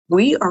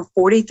We are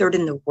 43rd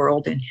in the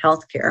world in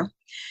healthcare.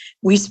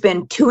 We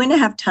spend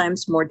 2.5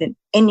 times more than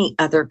any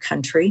other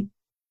country.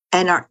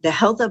 And the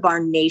health of our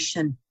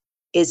nation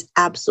is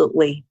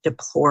absolutely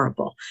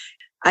deplorable.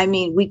 I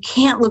mean, we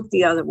can't look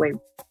the other way.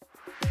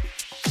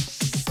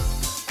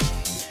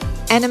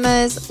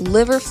 Enemas,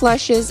 liver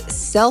flushes,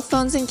 cell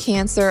phones and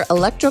cancer,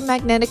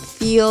 electromagnetic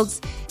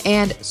fields,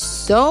 and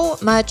so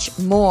much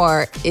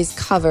more is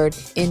covered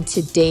in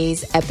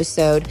today's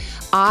episode.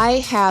 I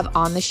have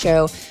on the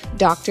show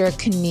Dr.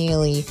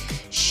 Connealy.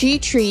 She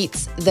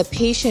treats the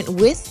patient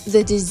with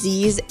the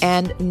disease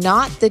and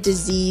not the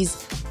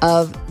disease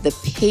of the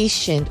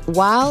patient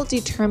while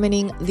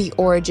determining the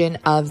origin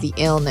of the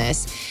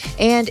illness,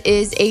 and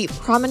is a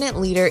prominent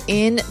leader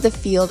in the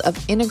field of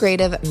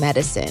integrative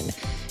medicine.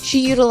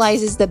 She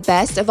utilizes the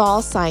best of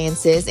all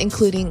sciences,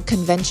 including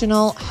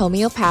conventional,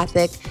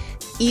 homeopathic,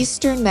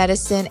 Eastern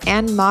medicine,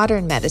 and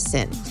modern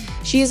medicine.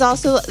 She is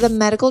also the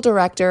medical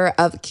director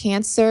of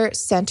Cancer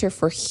Center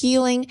for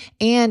Healing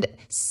and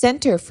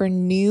Center for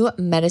New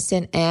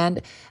Medicine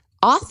and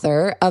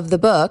author of the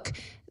book,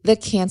 The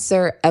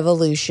Cancer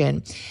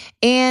Evolution.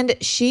 And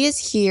she is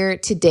here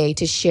today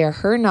to share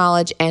her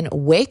knowledge and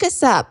wake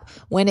us up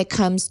when it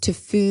comes to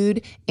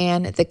food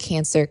and the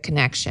cancer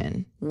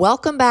connection.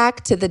 Welcome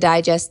back to the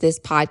Digest This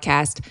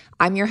podcast.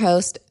 I'm your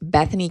host,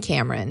 Bethany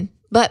Cameron.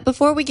 But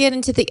before we get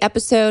into the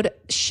episode,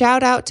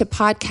 shout out to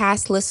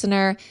podcast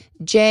listener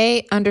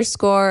J_Fahay.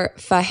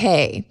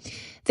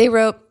 They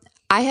wrote,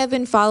 I have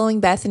been following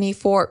Bethany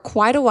for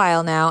quite a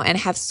while now and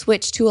have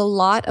switched to a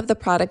lot of the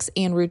products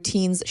and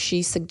routines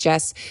she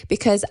suggests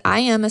because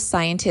I am a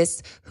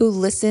scientist who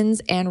listens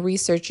and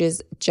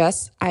researches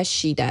just as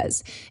she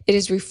does. It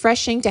is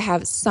refreshing to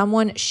have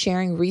someone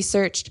sharing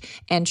researched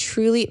and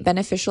truly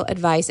beneficial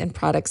advice and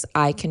products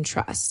I can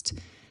trust.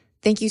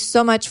 Thank you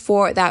so much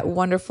for that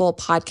wonderful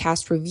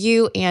podcast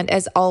review. And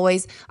as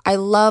always, I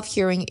love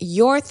hearing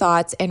your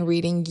thoughts and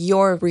reading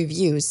your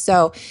reviews.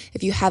 So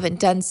if you haven't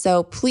done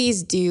so,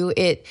 please do.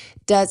 It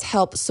does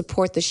help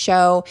support the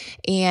show.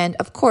 And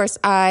of course,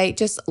 I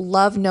just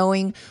love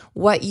knowing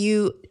what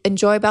you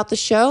enjoy about the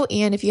show.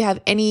 And if you have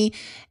any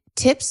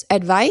tips,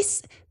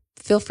 advice,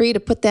 feel free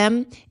to put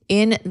them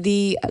in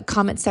the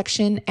comment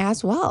section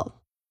as well.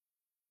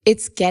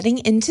 It's getting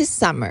into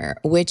summer,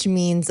 which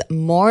means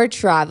more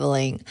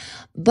traveling.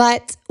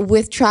 But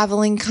with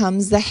traveling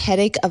comes the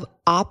headache of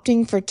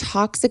opting for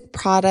toxic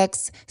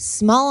products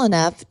small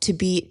enough to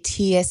be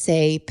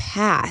TSA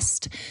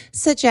passed,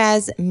 such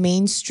as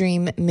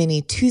mainstream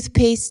mini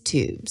toothpaste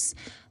tubes.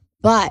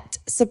 But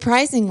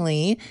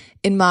surprisingly,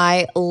 in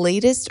my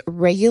latest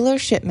regular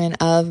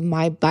shipment of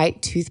my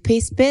Bite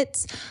toothpaste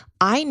bits,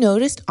 I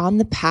noticed on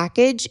the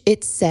package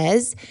it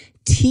says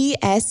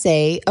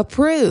TSA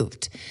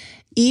approved.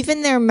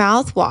 Even their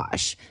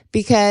mouthwash,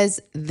 because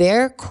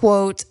their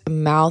quote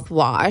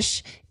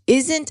mouthwash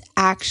isn't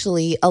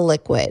actually a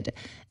liquid.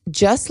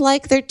 Just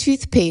like their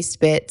toothpaste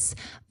bits,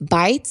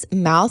 Bite's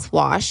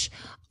mouthwash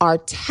are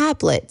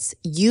tablets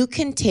you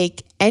can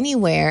take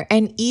anywhere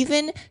and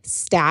even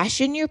stash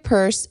in your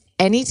purse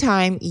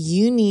anytime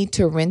you need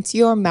to rinse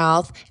your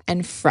mouth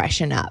and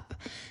freshen up.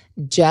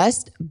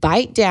 Just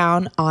bite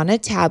down on a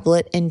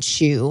tablet and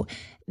chew,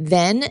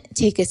 then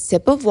take a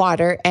sip of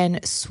water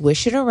and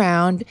swish it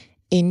around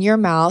in your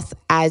mouth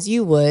as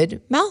you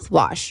would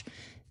mouthwash.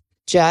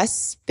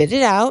 Just spit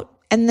it out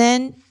and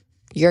then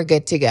you're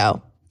good to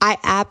go. I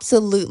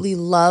absolutely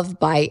love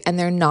Bite and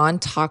their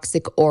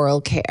non-toxic oral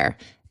care.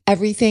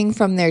 Everything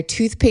from their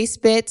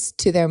toothpaste bits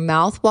to their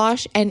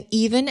mouthwash and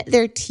even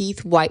their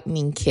teeth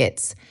whitening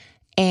kits.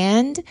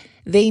 And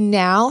they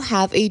now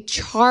have a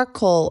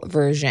charcoal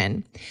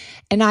version.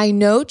 And I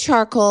know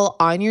charcoal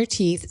on your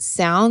teeth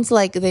sounds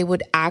like they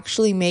would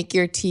actually make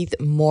your teeth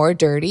more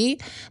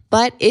dirty,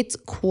 but it's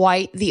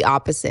quite the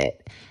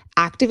opposite.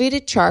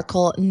 Activated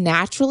charcoal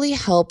naturally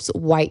helps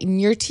whiten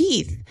your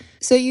teeth.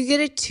 So you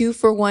get a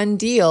 2-for-1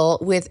 deal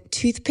with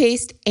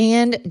toothpaste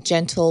and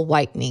gentle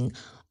whitening,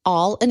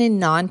 all in a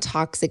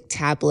non-toxic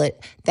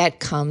tablet that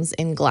comes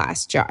in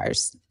glass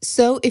jars.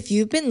 So if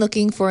you've been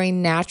looking for a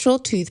natural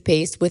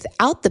toothpaste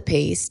without the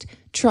paste,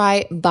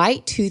 try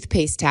Bite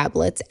toothpaste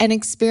tablets and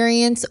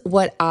experience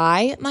what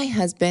I, my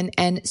husband,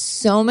 and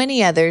so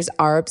many others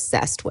are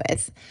obsessed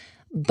with.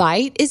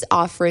 Bite is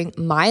offering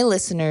my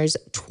listeners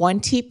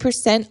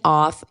 20%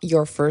 off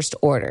your first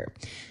order.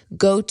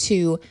 Go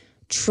to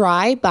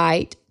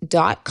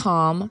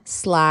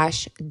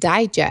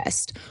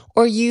trybite.com/digest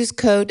or use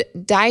code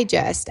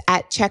DIGEST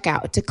at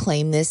checkout to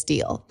claim this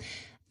deal.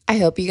 I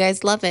hope you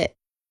guys love it.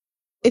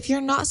 If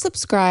you're not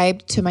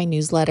subscribed to my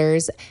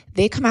newsletters,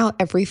 they come out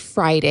every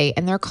Friday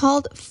and they're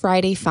called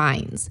Friday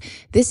Finds.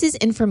 This is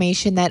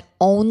information that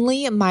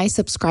only my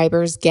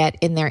subscribers get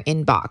in their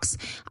inbox.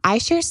 I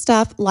share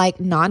stuff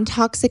like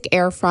non-toxic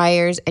air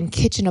fryers and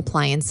kitchen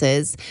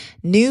appliances,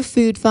 new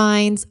food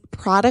finds,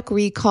 product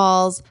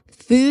recalls,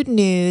 food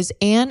news,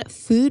 and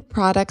food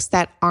products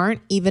that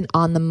aren't even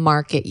on the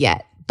market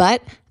yet,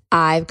 but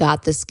I've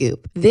got the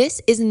scoop.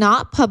 This is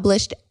not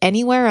published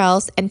anywhere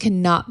else and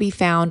cannot be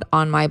found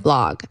on my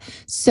blog.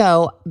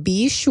 So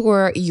be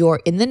sure you're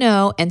in the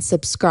know and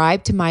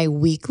subscribe to my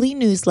weekly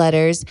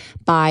newsletters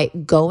by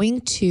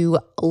going to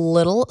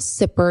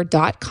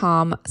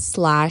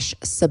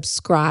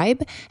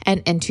littlesipper.com/subscribe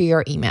and enter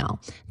your email.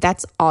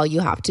 That's all you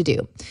have to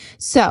do.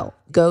 So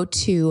go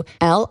to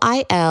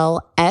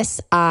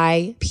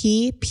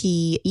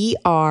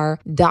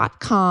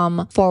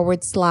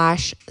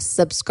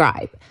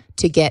LILSIPPER.com/subscribe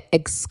to get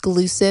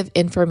exclusive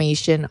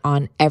information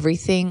on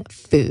everything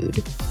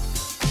food.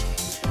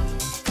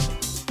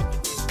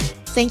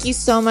 Thank you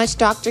so much,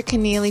 Dr.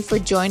 Connealy, for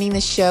joining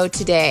the show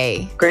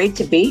today. Great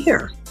to be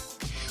here.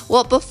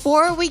 Well,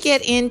 before we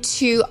get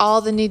into all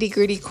the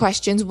nitty-gritty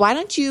questions, why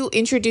don't you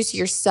introduce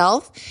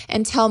yourself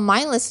and tell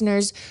my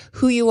listeners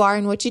who you are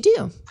and what you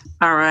do?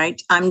 All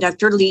right. I'm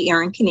Dr. Lee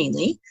Erin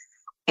Connealy,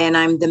 and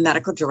I'm the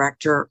medical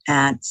director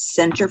at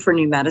Center for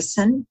New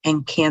Medicine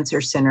and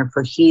Cancer Center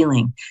for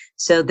Healing.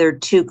 So there are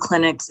two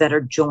clinics that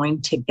are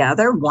joined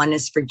together. One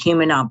is for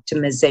human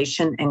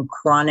optimization and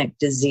chronic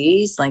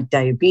disease like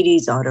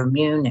diabetes,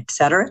 autoimmune, et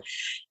cetera.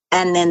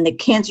 And then the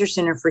Cancer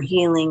Center for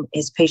Healing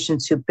is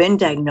patients who've been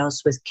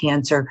diagnosed with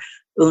cancer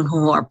and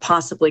who are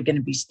possibly going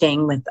to be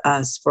staying with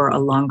us for a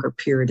longer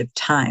period of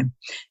time.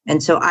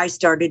 And so I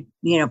started,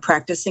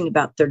 practicing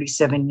about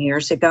 37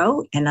 years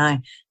ago, and I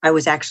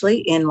was actually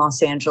in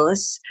Los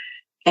Angeles.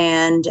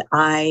 And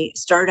I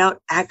started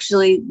out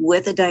actually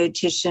with a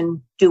dietitian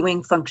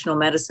doing functional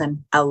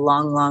medicine a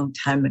long, long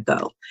time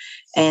ago.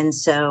 And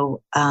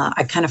so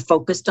I kind of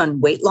focused on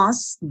weight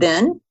loss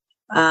then.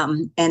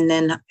 And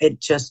then it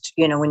just,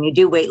 when you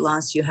do weight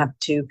loss, you have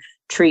to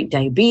treat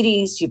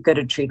diabetes, you've got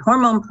to treat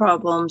hormone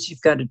problems,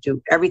 you've got to do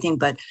everything.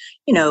 But,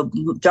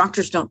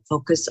 doctors don't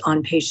focus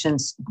on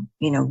patients,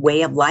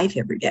 way of life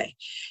every day.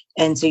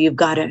 And so you've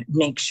got to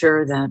make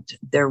sure that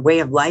their way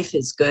of life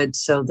is good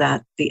so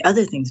that the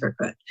other things are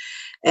good.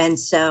 And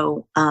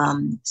so, a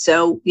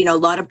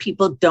lot of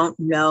people don't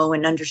know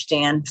and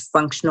understand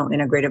functional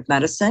integrative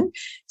medicine.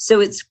 So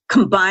it's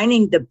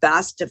combining the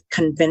best of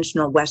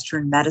conventional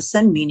Western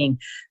medicine, meaning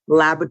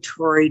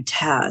laboratory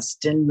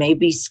test and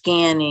maybe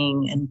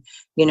scanning and,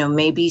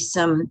 maybe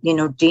some,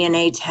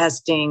 DNA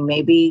testing,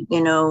 maybe,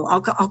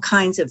 all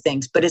kinds of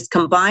things, but it's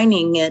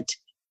combining it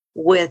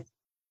with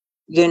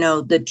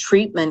the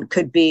treatment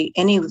could be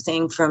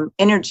anything from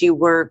energy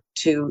work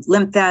to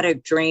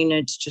lymphatic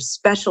drainage to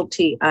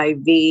specialty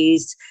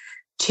IVs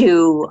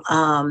to,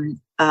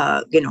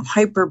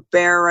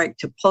 hyperbaric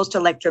to pulsed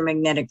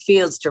electromagnetic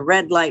fields to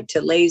red light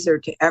to laser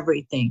to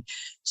everything.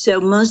 So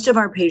most of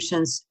our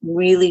patients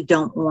really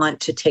don't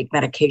want to take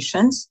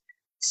medications.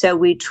 So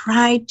we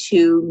try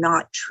to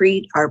not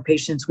treat our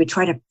patients. We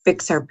try to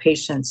fix our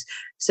patients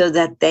so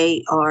that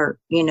they are,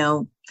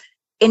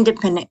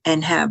 independent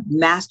and have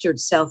mastered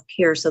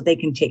self-care so they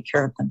can take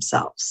care of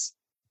themselves.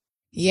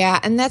 Yeah.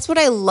 And that's what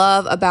I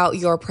love about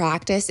your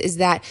practice is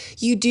that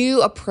you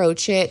do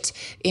approach it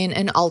in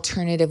an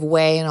alternative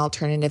way, an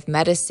alternative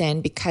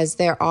medicine, because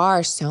there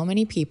are so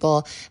many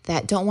people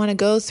that don't want to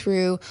go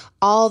through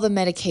all the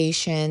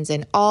medications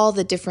and all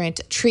the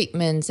different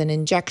treatments and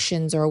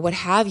injections or what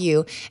have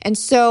you. And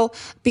so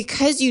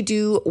because you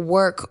do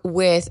work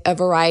with a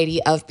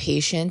variety of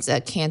patients,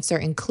 cancer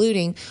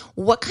including,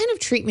 what kind of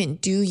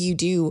treatment do you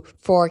do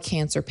for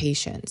cancer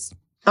patients?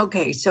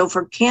 Okay. So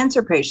for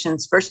cancer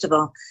patients, first of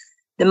all,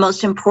 the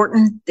most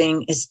important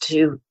thing is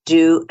to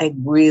do a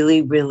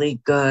really, really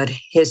good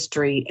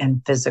history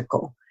and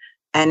physical.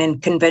 And in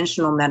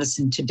conventional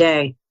medicine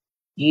today,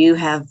 you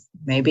have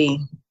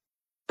maybe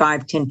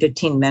 5, 10,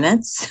 15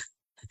 minutes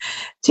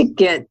to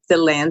get the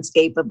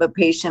landscape of a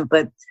patient.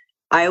 But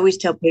I always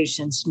tell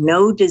patients,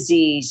 no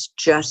disease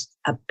just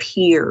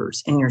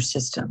appears in your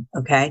system,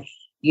 okay?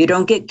 You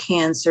don't get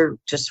cancer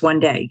just one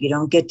day. You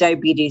don't get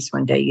diabetes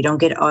one day. You don't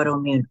get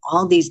autoimmune.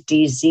 All these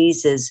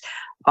diseases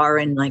are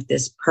in like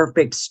this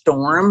perfect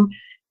storm,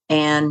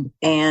 and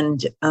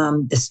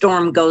the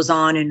storm goes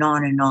on and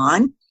on and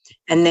on.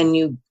 And then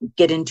you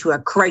get into a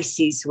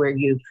crisis where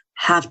you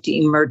have to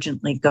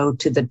emergently go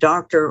to the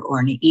doctor or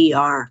an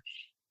ER.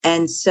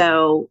 And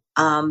so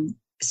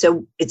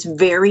it's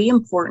very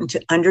important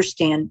to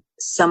understand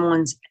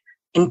someone's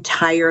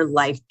entire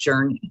life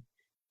journey.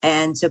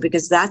 And so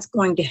because that's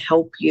going to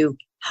help you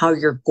how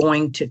you're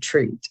going to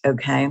treat,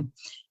 okay?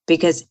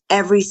 Because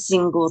every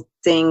single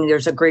thing,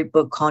 there's a great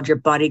book called Your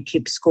Body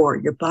Keeps Score.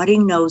 Your body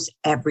knows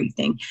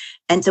everything.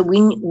 And so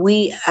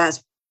we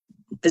as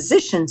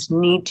physicians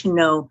need to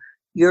know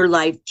your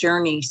life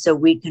journey so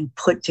we can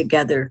put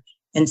together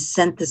and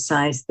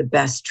synthesize the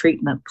best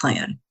treatment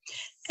plan.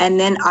 And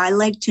then I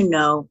like to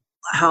know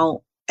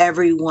how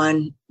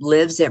everyone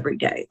lives every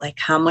day. Like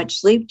how much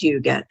sleep do you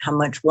get? How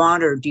much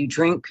water? Do you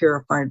drink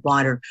purified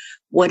water?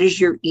 What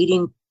is your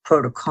eating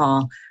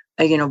protocol?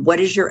 What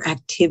is your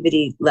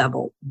activity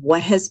level?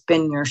 What has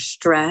been your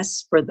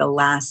stress for the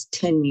last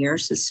 10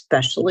 years,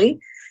 especially?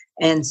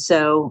 And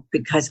so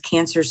because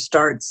cancer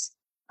starts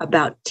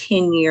about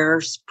 10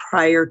 years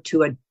prior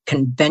to a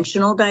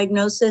conventional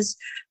diagnosis.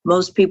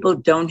 Most people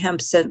don't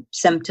have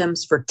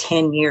symptoms for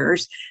 10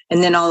 years.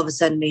 And then all of a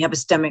sudden they have a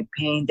stomach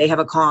pain, they have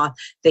a cough,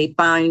 they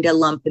find a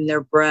lump in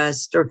their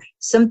breast, or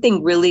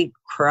something really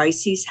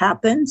crisis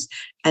happens.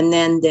 And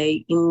then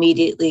they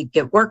immediately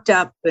get worked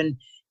up and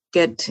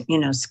get,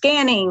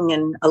 scanning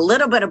and a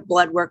little bit of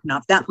blood work,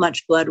 not that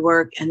much blood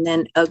work. And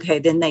then,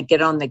 then they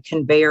get on the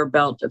conveyor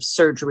belt of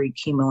surgery,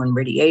 chemo, and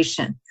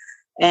radiation.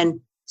 And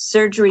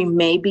surgery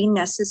may be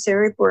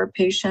necessary for a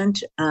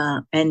patient,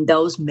 and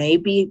those may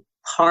be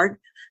part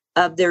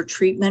of their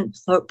treatment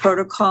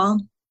protocol.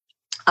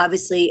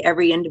 Obviously,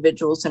 every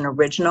individual is an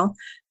original,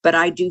 but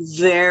I do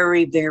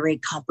very, very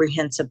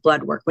comprehensive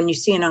blood work. When you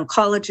see an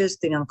oncologist,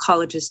 the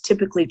oncologist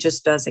typically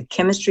just does a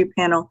chemistry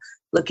panel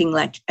looking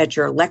at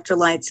your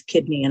electrolytes,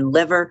 kidney and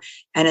liver,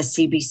 and a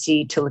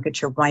CBC to look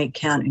at your white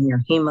count and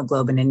your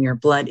hemoglobin and your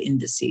blood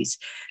indices.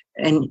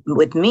 And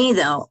with me,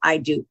 though, I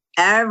do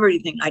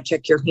everything. I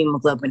check your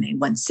hemoglobin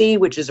A1C,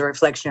 which is a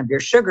reflection of your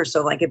sugar.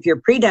 So like if you're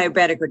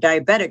pre-diabetic or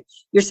diabetic,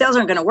 your cells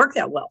aren't going to work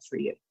that well for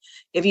you.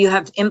 If you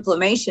have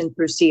inflammation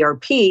through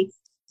CRP,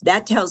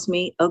 that tells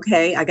me,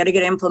 okay, I got to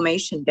get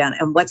inflammation down.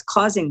 And what's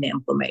causing the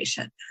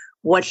inflammation?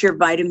 What's your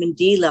vitamin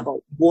D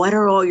level? What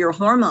are all your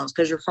hormones?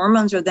 Because your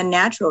hormones are the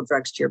natural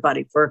drugs to your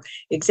body. For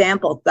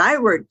example,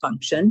 thyroid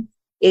function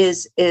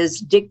is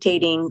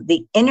dictating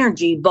the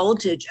energy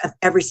voltage of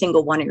every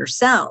single one of your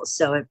cells.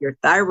 So if your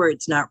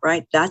thyroid's not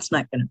right, that's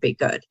not going to be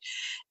good.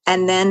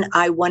 And then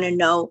I want to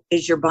know,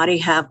 is your body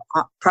have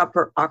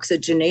proper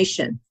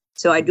oxygenation?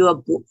 So I do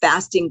a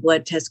fasting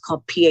blood test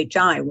called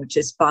PHI, which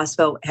is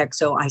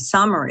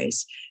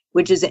phosphohexoisomerase,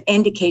 which is an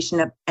indication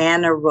of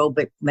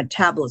anaerobic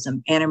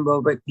metabolism.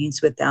 Anaerobic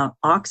means without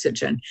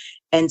oxygen.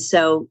 And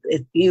so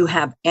if you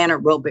have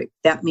anaerobic,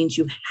 that means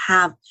you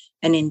have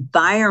an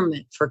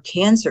environment for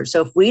cancer.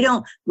 So if we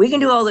can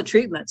do all the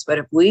treatments, but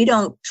if we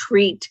don't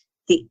treat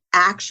the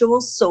actual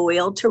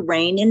soil,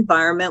 terrain,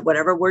 environment,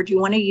 whatever word you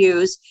want to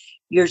use,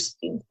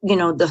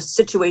 the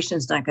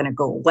situation's not going to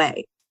go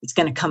away. It's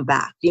going to come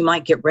back. You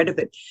might get rid of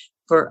it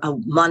for a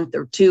month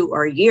or two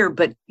or a year,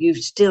 but you've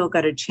still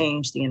got to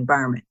change the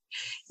environment.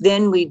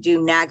 Then we do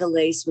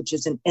nagalase, which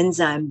is an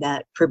enzyme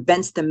that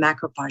prevents the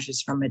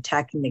macrophages from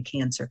attacking the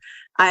cancer.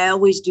 I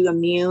always do an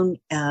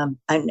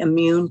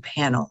immune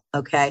panel,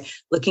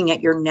 looking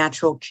at your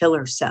natural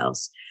killer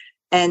cells.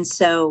 And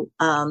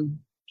and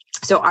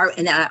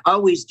I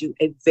always do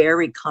a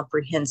very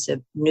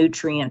comprehensive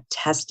nutrient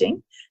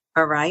testing.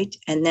 All right.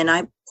 And then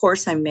of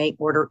course, I may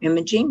order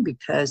imaging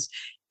because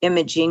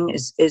imaging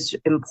is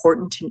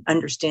important to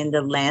understand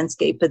the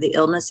landscape of the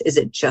illness. Is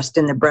it just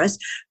in the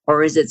breast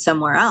or is it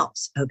somewhere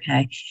else?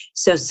 Okay.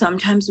 So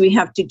sometimes we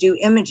have to do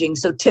imaging.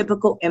 So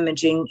typical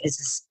imaging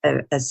is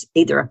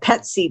either a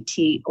PET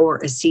CT or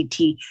a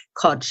CT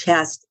called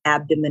chest,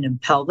 abdomen, and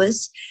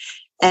pelvis.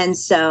 And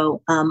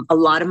so a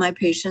lot of my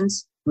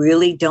patients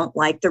really don't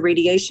like the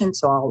radiation.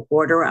 So I'll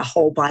order a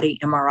whole body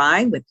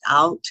MRI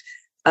without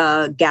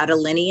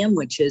gadolinium,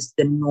 which is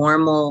the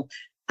normal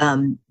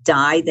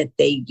dye that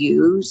they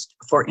used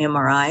for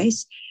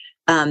MRIs.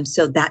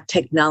 So that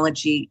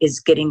technology is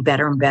getting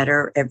better and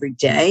better every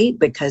day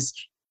because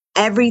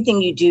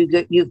everything you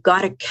do, you've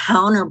got to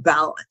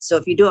counterbalance. So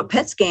if you do a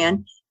PET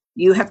scan,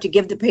 you have to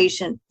give the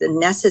patient the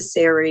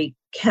necessary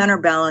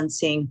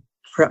counterbalancing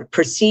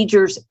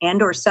procedures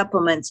and or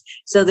supplements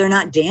so they're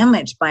not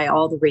damaged by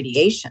all the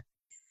radiation.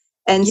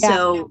 And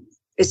So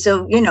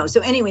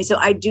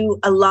I do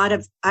a lot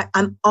of,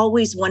 I'm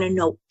always want to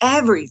know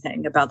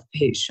everything about the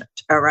patient,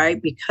 all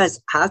right?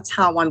 Because that's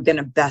how I'm going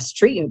to best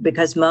treat you,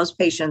 because most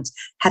patients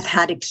have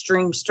had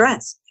extreme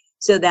stress.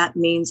 So that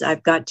means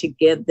I've got to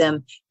give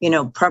them,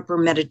 proper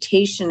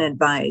meditation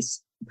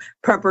advice,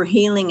 proper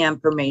healing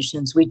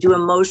affirmations. We do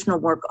emotional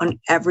work on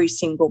every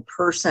single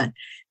person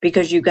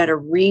because you've got to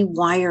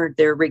rewire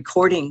their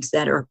recordings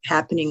that are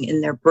happening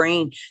in their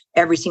brain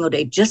every single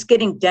day. Just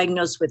getting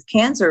diagnosed with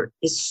cancer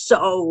is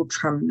so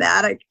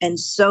traumatic and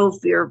so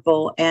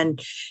fearful,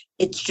 and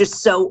it's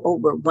just so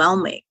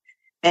overwhelming.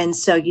 And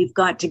so you've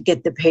got to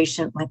get the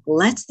patient like,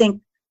 let's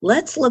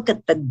look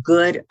at the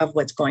good of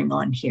what's going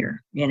on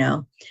here,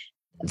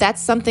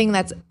 That's something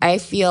that's, I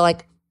feel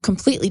like,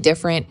 completely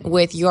different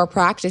with your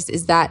practice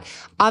is that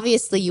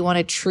obviously you want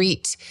to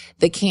treat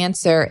the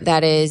cancer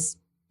that is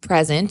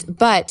present,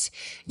 but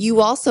you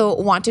also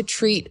want to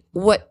treat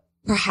what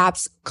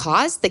perhaps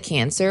caused the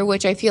cancer,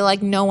 which I feel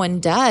like no one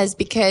does,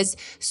 because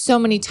so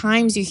many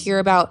times you hear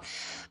about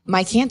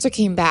my cancer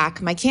came back,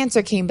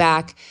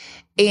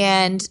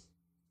 and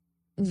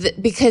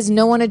because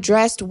no one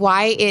addressed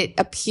why it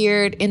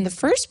appeared in the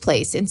first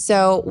place. And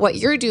so what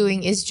you're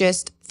doing is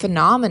just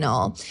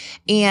phenomenal.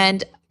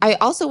 And I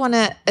also want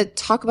to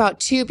talk about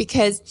too,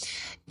 because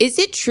is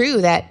it true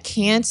that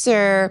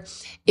cancer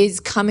is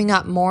coming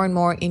up more and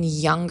more in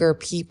younger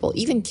people,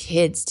 even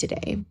kids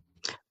today?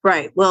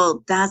 Right.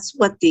 Well, that's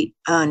what the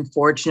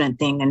unfortunate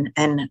thing.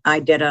 And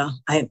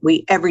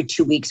every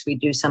 2 weeks we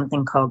do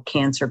something called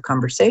Cancer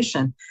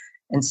Conversation.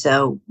 And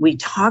so we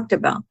talked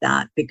about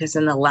that because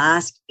in the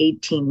last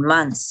 18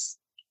 months,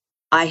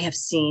 I have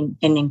seen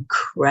an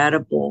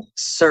incredible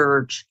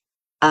surge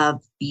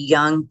of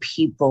young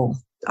people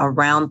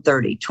around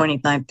 30,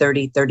 25,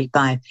 30,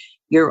 35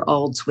 year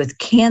olds with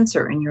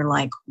cancer. And you're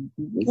like,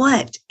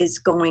 what is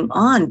going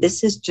on?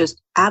 This is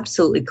just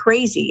absolutely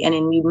crazy. And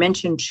then you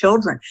mentioned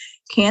children.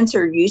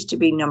 Cancer used to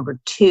be number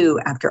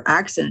 2 after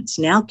accidents.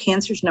 Now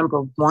cancer's number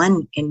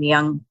 1 in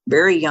young,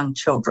 very young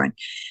children.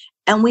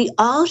 And we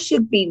all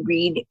should be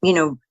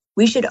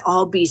we should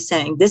all be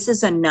saying, this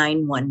is a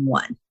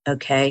 911,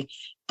 okay?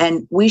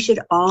 And we should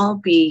all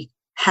be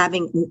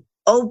having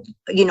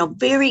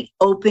very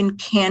open,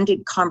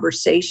 candid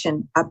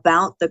conversation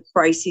about the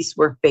crises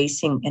we're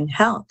facing in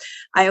health.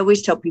 I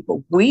always tell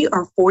people we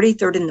are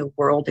 43rd in the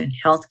world in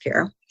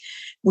healthcare.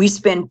 We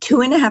spend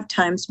 2.5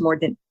 times more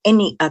than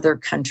any other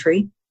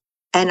country.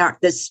 And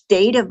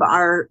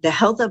the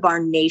health of our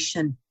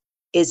nation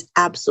is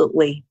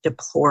absolutely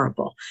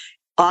deplorable.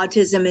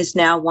 Autism is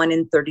now 1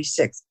 in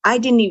 36. I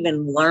didn't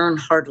even learn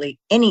hardly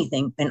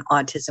anything in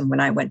autism when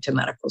I went to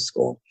medical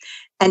school.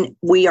 And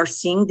we are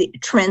seeing the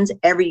trends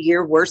every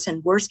year worse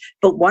and worse.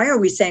 But why are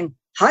we saying,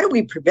 how do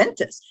we prevent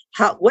this?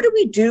 What do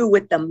we do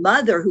with the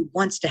mother who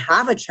wants to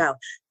have a child?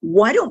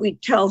 Why don't we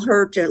tell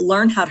her to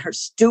learn how to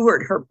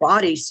steward her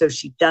body so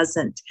she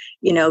doesn't,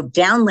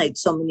 download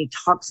so many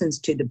toxins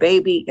to the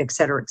baby, et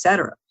cetera, et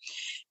cetera.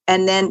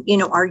 And then,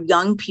 our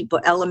young people,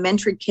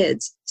 elementary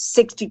kids,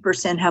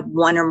 60% have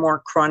one or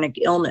more chronic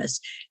illness,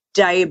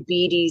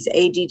 diabetes,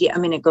 ADD. I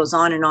mean, it goes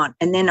on.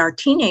 And then our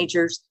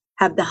teenagers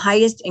have the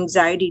highest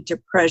anxiety,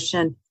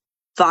 depression,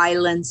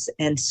 violence,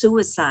 and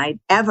suicide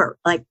ever.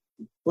 Like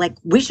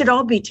we should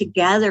all be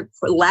together,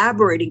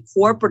 collaborating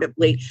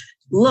cooperatively.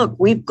 Look,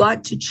 we've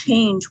got to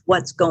change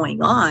what's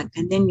going on.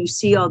 And then you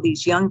see all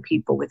these young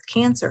people with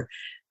cancer.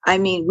 I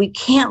mean, we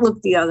can't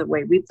look the other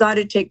way. We've got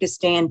to take a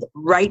stand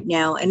right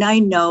now. And I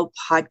know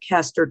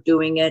podcasts are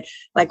doing it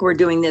like we're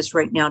doing this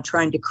right now,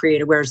 trying to create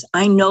awareness.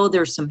 I know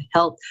there's some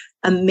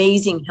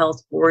amazing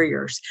health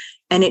warriors,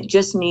 and it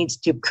just needs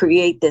to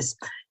create this,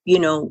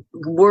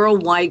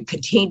 worldwide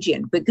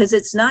contagion, because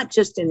it's not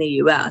just in the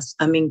US.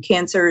 I mean,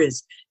 cancer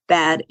is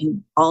bad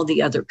in all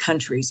the other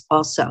countries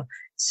also.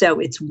 So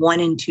it's 1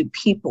 in 2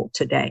 people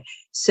today.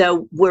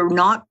 So we're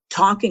not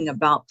talking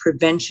about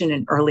prevention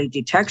and early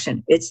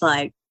detection. It's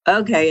like,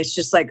 okay, it's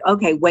just like,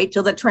 okay, wait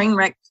till the train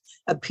wreck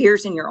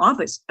appears in your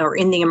office or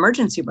in the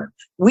emergency room.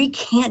 We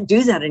can't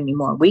do that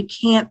anymore. We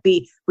can't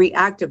be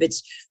reactive.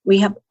 We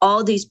have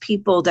all these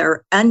people that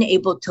are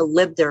unable to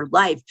live their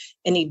life.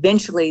 And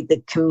eventually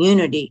the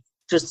community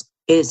just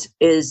is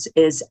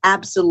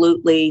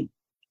absolutely,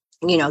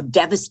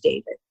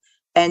 devastated.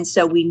 And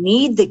so we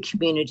need the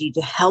community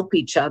to help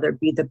each other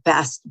be the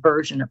best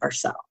version of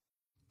ourselves.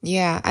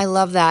 Yeah, I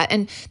love that.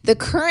 And the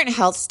current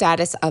health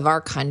status of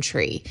our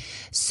country.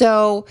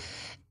 So,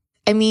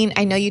 I mean,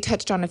 I know you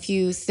touched on a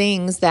few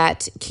things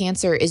that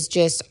cancer is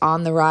just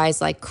on the rise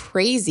like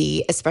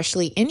crazy,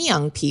 especially in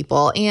young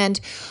people.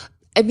 And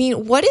I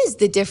mean, what is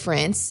the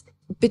difference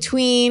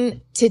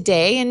between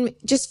today and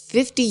just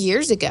 50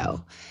 years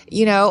ago? Do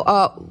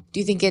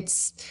you think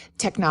it's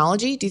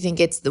technology? Do you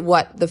think it's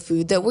the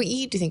food that we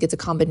eat? Do you think it's a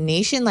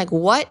combination? Like,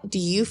 what do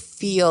you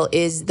feel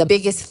is the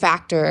biggest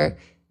factor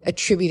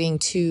attributing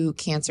to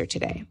cancer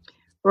today?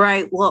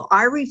 Right. Well,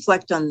 I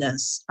reflect on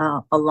this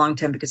a long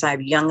time because I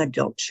have young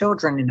adult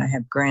children and I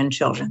have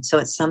grandchildren. So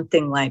it's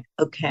something like,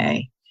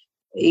 okay,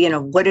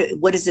 what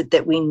is it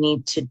that we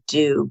need to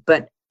do?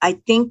 But I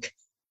think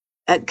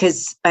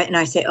and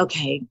I say,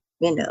 okay,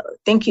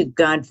 thank you,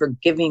 God, for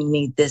giving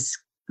me this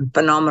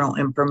phenomenal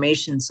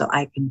information so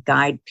I can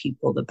guide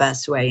people the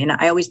best way. And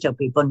I always tell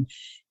people,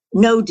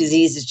 no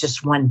disease is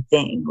just one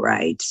thing,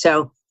 right?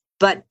 So,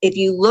 but if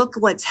you look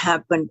what's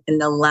happened in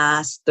the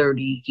last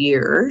 30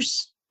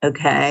 years,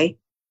 okay,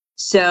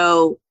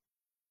 so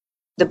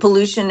the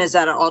pollution is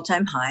at an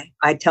all-time high.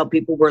 I tell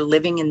people we're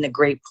living in the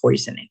great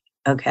poisoning,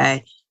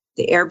 okay?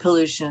 The air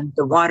pollution,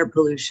 the water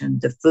pollution,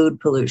 the food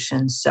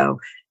pollution. So,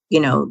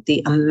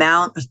 the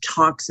amount of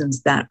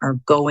toxins that are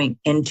going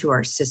into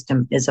our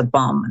system is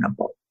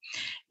abominable.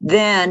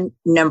 Then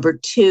number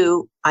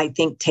 2, I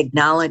think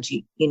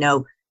technology,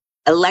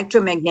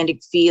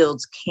 electromagnetic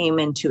fields came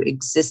into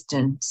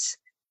existence,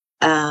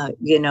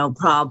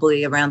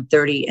 probably around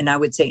 30. And I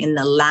would say in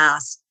the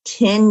last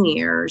 10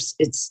 years,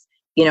 it's,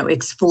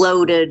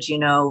 exploded,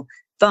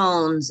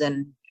 phones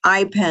and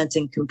iPads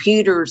and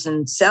computers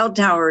and cell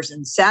towers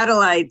and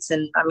satellites.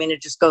 And I mean,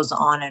 it just goes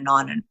on and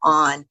on and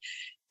on.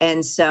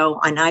 And so,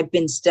 and I've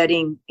been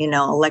studying,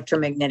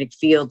 electromagnetic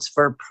fields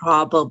for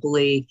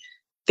probably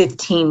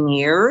 15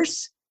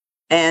 years.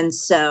 And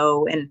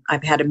so, and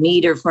I've had a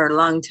meter for a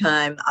long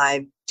time.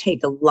 I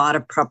take a lot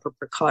of proper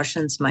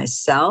precautions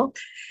myself.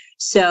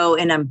 So,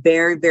 and I'm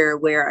very, very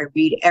aware. I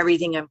read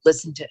everything. I've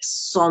listened to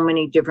so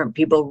many different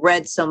people,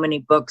 read so many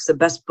books. The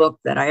best book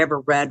that I ever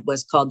read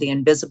was called The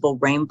Invisible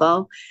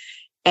Rainbow.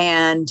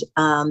 And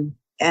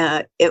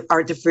Arthur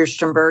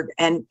Furstenberg.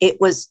 And it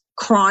was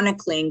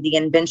chronicling the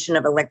invention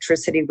of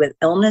electricity with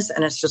illness.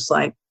 And it's just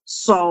like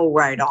so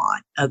right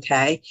on.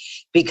 Okay.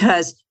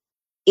 Because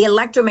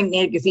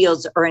electromagnetic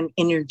fields are an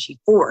energy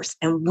force,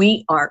 and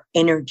we are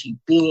energy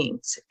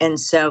beings. And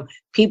so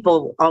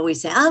people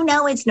always say, oh,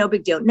 no, it's no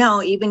big deal.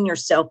 No, even your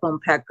cell phone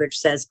package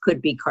says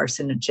could be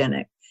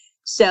carcinogenic.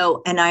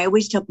 So, and I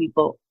always tell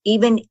people,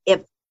 even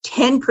if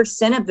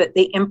 10% of it,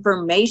 the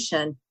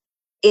information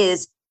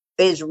is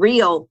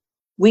real,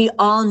 we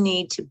all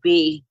need to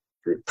be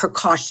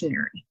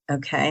precautionary,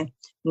 okay?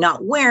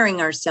 Not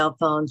wearing our cell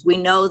phones. We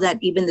know that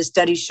even the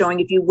studies showing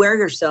if you wear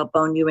your cell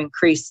phone, you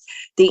increase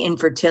the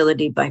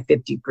infertility by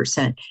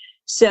 50%.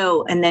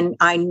 So, and then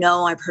I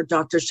know I've heard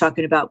doctors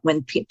talking about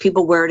when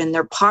people wear it in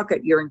their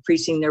pocket, you're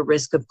increasing their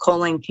risk of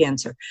colon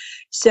cancer.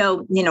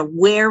 So,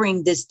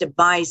 wearing this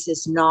device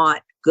is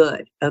not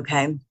good,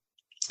 okay?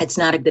 It's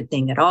not a good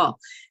thing at all.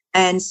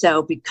 And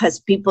so,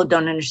 because people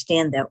don't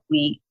understand that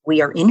we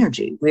are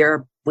energy, we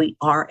are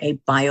a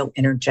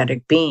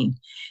bioenergetic being.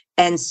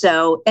 And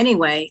so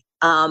anyway,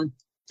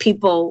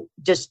 people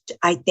just,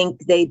 I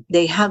think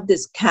they have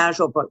this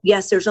casual, but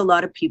yes, there's a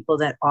lot of people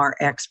that are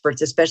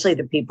experts, especially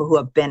the people who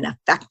have been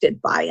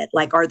affected by it,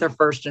 like Arthur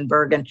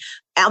Furstenberg and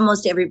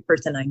almost every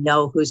person I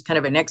know who's kind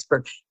of an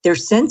expert, they're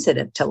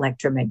sensitive to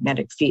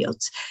electromagnetic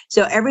fields.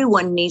 So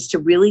everyone needs to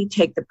really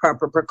take the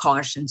proper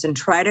precautions and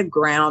try to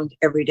ground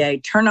every day,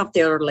 turn off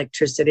their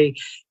electricity,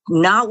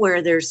 not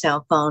wear their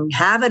cell phone,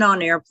 have it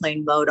on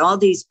airplane mode, all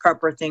these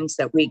proper things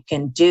that we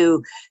can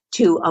do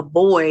to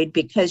avoid,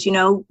 because,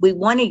 we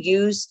want to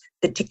use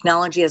the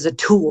technology as a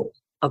tool,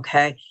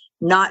 okay?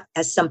 Not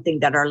as something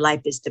that our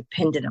life is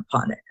dependent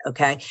upon it,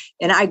 okay?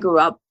 And I grew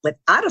up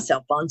without a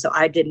cell phone, so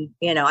I didn't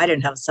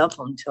have a cell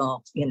phone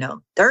until,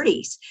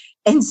 30s.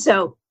 And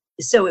so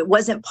it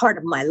wasn't part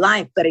of my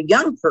life, but a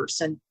young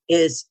person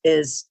is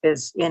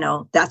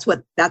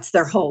that's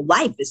their whole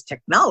life is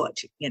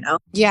technology,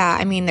 Yeah,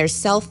 I mean, there's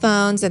cell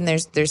phones and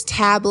there's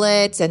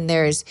tablets and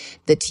there's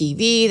the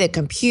TV, the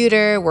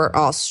computer, we're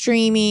all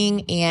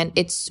streaming and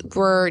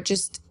we're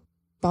just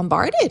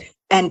bombarded.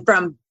 And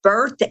from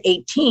birth to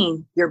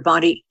 18, your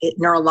body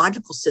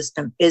neurological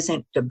system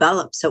isn't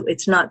developed. So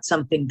it's not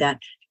something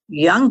that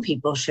young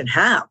people should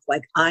have.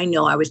 Like, I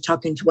know I was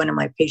talking to one of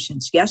my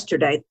patients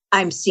yesterday.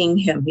 I'm seeing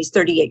him. He's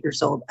 38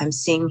 years old. I'm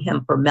seeing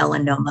him for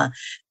melanoma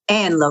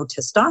and low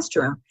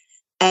testosterone.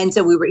 And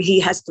so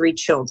he has 3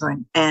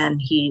 children, and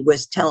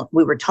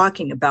we were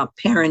talking about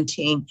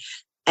parenting,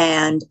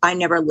 and I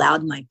never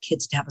allowed my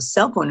kids to have a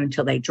cell phone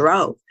until they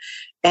drove.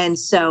 And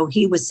so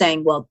he was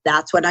saying, well,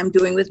 that's what I'm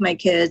doing with my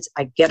kids.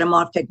 I get them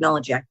off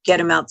technology. I get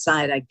them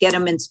outside. I get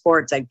them in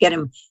sports. I get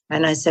them.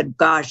 And I said,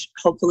 gosh,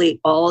 hopefully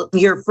all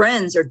your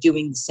friends are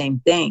doing the same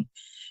thing.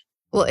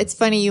 Well, it's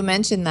funny you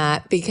mentioned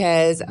that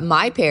because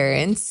my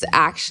parents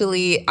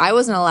actually, I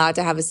wasn't allowed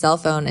to have a cell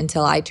phone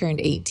until I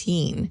turned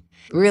 18.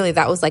 Really,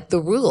 that was like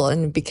the rule.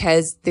 And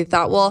because they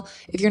thought, well,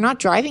 if you're not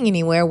driving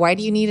anywhere, why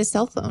do you need a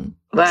cell phone?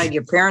 Well,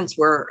 your parents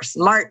were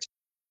smart.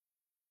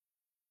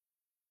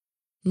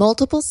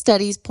 Multiple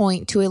studies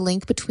point to a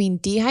link between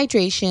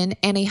dehydration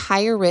and a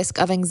higher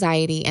risk of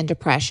anxiety and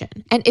depression.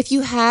 And if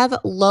you have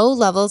low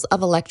levels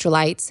of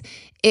electrolytes,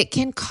 it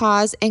can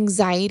cause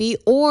anxiety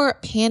or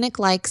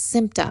panic-like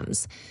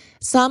symptoms.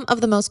 Some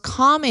of the most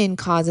common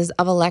causes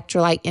of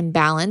electrolyte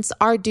imbalance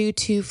are due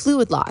to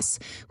fluid loss.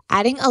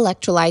 Adding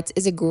electrolytes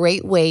is a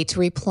great way to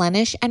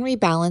replenish and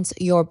rebalance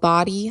your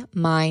body,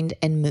 mind,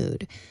 and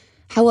mood.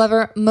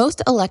 However,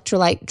 most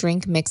electrolyte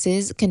drink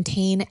mixes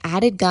contain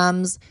added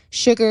gums,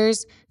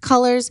 sugars,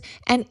 colors,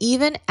 and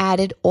even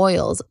added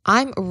oils.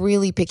 I'm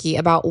really picky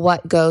about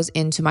what goes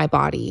into my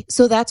body.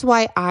 So that's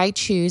why I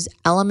choose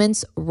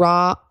Element's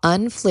raw,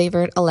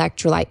 unflavored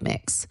electrolyte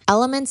mix.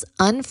 Element's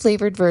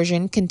unflavored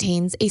version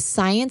contains a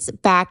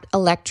science-backed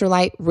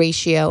electrolyte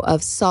ratio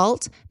of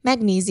salt,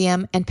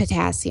 magnesium, and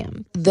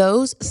potassium.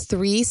 Those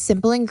 3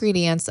 simple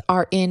ingredients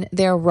are in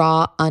their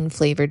raw,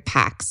 unflavored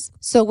packs.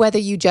 So whether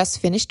you just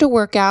finished a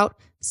workout,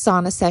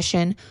 sauna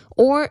session,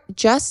 or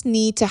just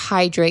need to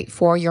hydrate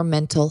for your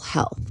mental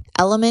health,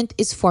 Element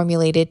is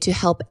formulated to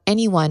help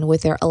anyone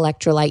with their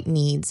electrolyte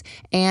needs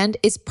and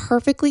is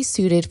perfectly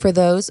suited for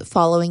those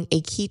following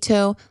a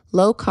keto,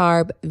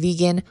 low-carb,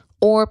 vegan,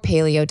 or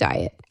paleo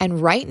diet. And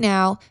right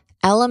now,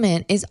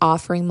 Element is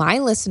offering my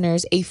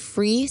listeners a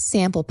free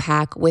sample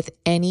pack with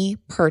any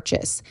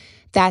purchase.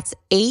 That's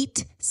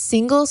 8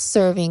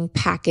 single-serving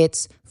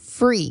packets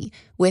free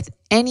with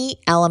any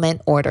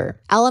Element order.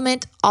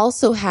 Element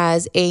also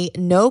has a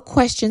no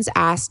questions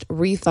asked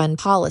refund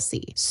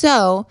policy.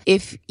 So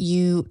if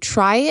you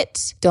try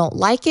it, don't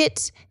like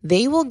it,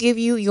 they will give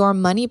you your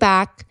money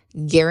back,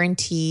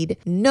 guaranteed,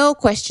 no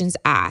questions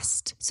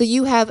asked. So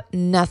you have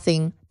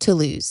nothing to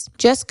lose.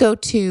 Just go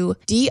to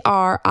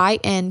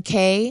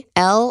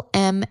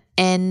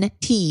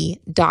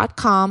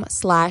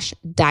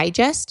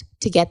drinklmnt.com/digest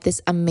to get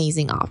this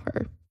amazing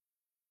offer.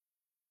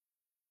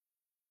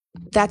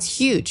 That's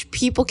huge.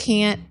 People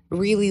can't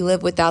really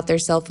live without their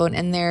cell phone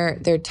and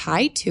they're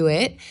tied to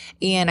it.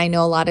 And I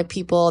know a lot of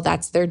people,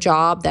 that's their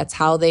job. That's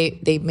how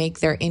they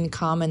make their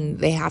income and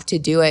they have to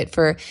do it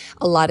for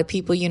a lot of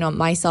people,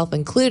 myself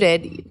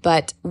included,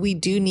 but we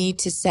do need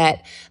to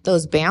set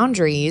those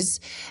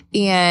boundaries.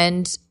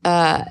 And,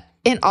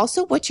 And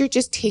also what you're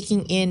just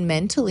taking in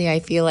mentally, I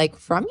feel like,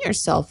 from your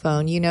cell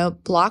phone.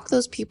 Block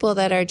those people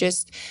that are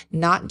just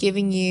not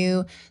giving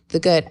you the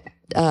good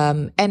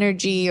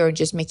energy or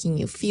just making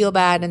you feel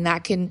bad. And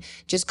that can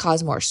just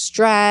cause more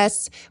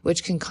stress,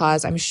 which can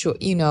cause, I'm sure,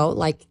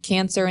 like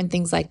cancer and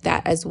things like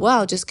that as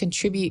well, just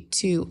contribute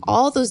to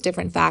all those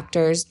different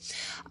factors.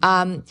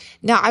 Now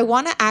I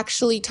want to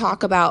actually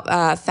talk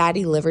about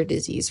fatty liver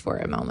disease for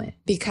a moment,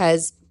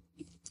 because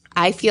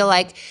I feel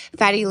like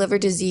fatty liver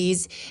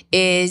disease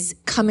is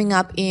coming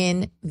up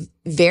in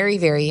very,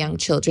 very young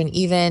children,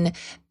 even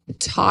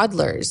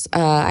toddlers.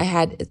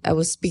 I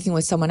was speaking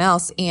with someone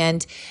else,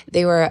 and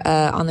they were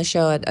on the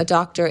show, a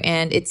doctor,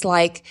 and it's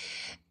like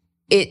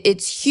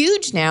it's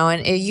huge now.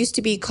 And it used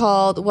to be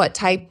called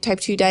type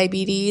 2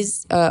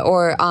 diabetes,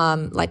 or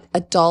like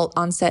adult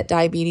onset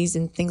diabetes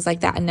and things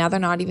like that. And now they're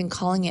not even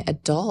calling it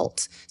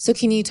adult. So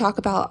can you talk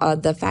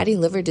about the fatty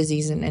liver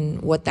disease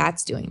and what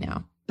that's doing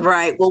now?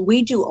 Right. Well,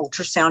 we do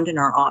ultrasound in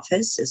our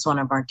office. It's one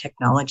of our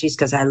technologies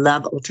because I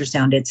love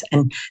ultrasound. It's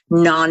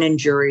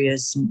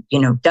non-injurious,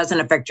 doesn't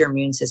affect your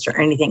immune system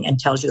or anything, and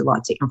tells you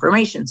lots of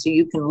information. So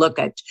you can look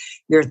at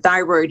your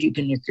thyroid, you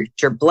can look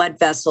at your blood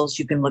vessels,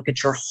 you can look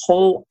at your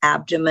whole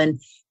abdomen,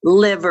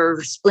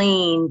 liver,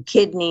 spleen,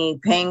 kidney,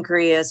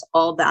 pancreas,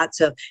 all that.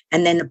 So,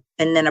 and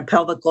then a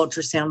pelvic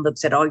ultrasound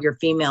looks at all your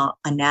female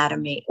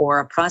anatomy or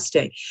a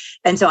prostate.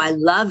 And so I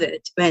love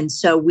it. And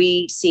so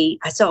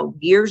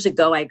years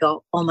ago, I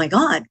go, oh my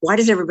God, why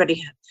is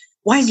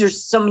there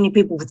so many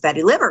people with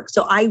fatty liver?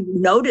 So I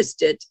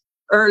noticed it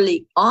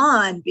early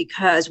on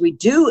because we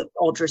do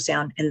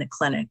ultrasound in the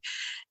clinic.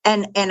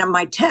 And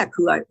my tech,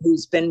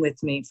 who's been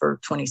with me for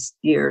 20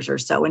 years or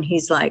so, and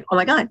he's like, oh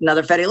my God,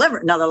 another fatty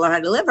liver.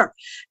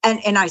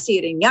 And I see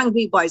it in young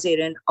people, I see it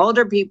in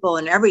older people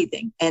and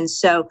everything. And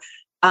so,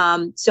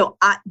 the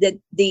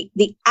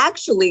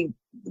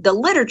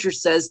literature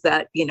says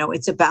that,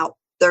 it's about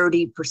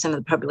 30% of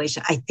the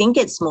population. I think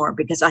it's more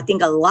because I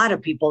think a lot of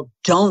people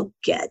don't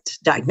get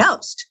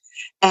diagnosed.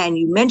 And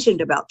you mentioned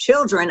about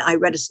children. I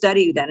read a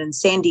study that in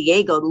San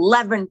Diego,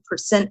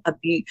 11% of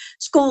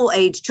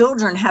school-age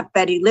children have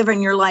fatty liver.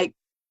 And you're like,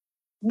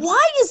 why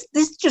is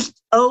this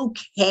just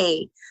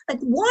okay? Like,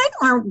 why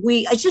aren't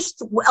we? It's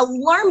just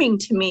alarming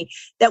to me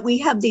that we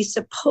have these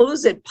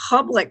supposed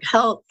public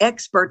health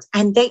experts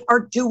and they are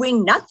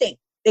doing nothing.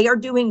 They are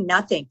doing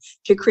nothing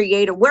to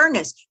create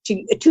awareness,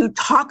 to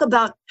talk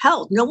about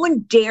health. No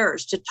one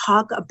dares to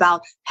talk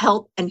about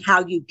health and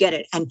how you get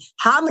it, and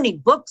how many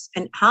books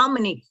and how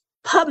many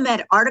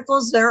PubMed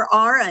articles there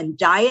are on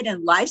diet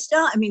and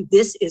lifestyle. I mean,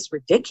 this is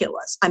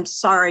ridiculous. I'm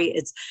sorry.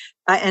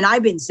 And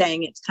I've been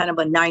saying it's kind of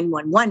a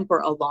 911 for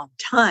a long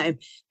time.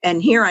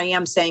 And here I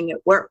am saying it.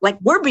 We're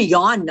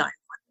beyond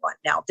 911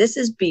 now. This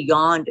is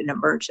beyond an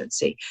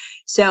emergency.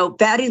 So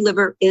fatty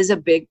liver is a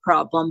big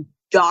problem.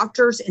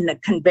 Doctors in the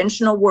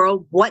conventional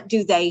world, what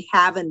do they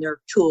have in their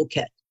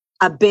toolkit?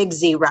 A big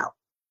zero.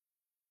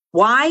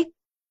 Why?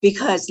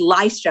 Because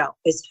lifestyle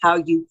is how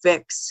you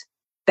fix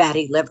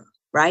fatty liver,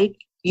 right?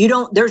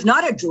 There's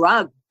not a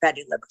drug for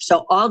fatty liver.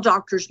 So all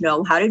doctors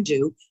know how to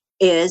do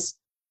is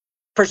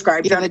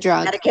prescribe you a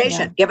drug,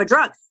 medication, give a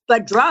drug.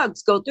 But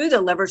drugs go through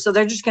the liver, so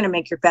they're just going to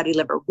make your fatty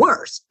liver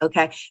worse.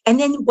 Okay. And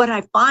then what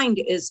I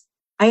find is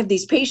I have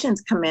these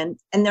patients come in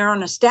and they're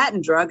on a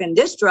statin drug and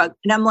this drug.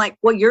 And I'm like,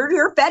 well,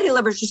 your fatty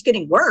liver is just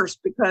getting worse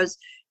because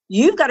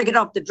you've got to get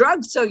off the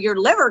drug so your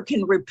liver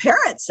can repair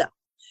itself.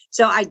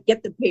 So I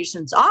get the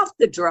patients off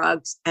the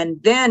drugs, and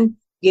then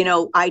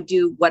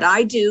what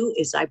I do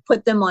is I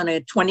put them on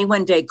a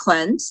 21-day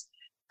cleanse,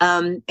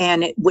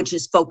 which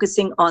is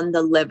focusing on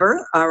the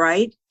liver. All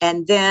right.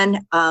 And then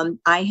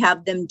I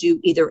have them do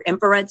either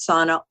infrared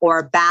sauna or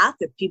a bath.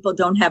 If people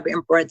don't have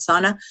infrared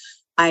sauna,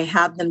 I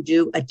have them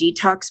do a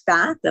detox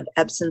bath of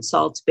Epsom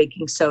salts,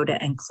 baking soda,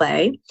 and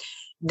clay.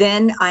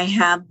 Then I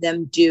have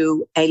them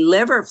do a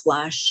liver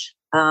flush,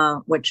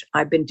 which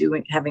I've been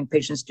having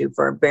patients do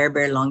for a very,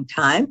 very long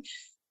time.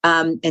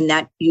 And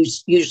that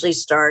usually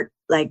start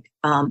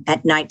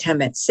at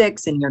nighttime at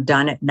 6 and you're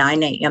done at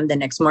 9 a.m. the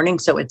next morning.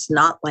 So it's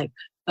not like,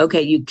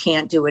 okay, you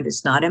can't do it.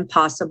 It's not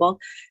impossible.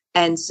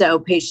 And so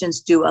patients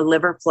do a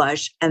liver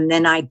flush, and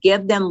then I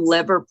give them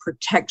liver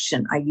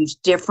protection. I use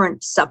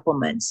different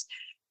supplements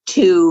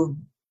to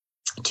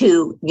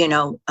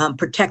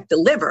protect the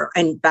liver.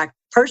 And in fact,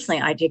 personally,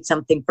 I take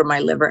something for my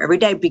liver every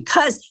day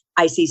because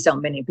I see so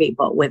many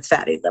people with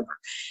fatty liver.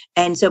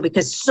 And so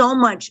because so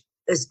much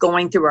is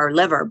going through our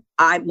liver,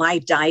 my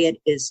diet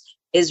is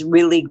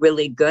really,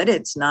 really good.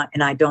 It's not,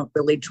 and I don't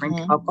really drink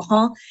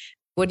alcohol.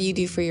 What do you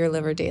do for your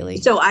liver daily?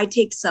 So I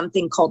take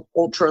something called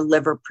Ultra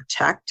Liver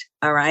Protect.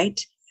 All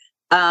right.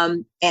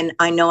 And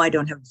I know I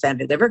don't have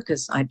fatty liver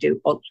because I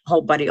do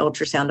whole body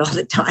ultrasound all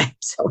the time.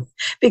 So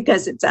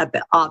because it's at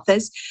the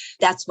office,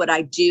 that's what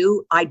I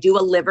do. I do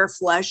a liver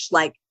flush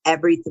like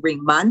every 3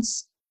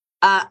 months.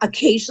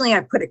 Occasionally I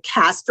put a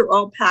castor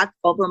oil pack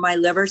over my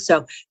liver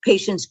so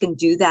patients can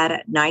do that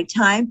at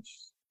nighttime.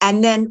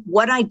 And then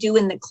what I do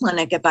in the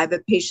clinic, if I have a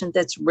patient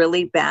that's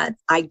really bad,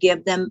 I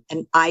give them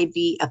an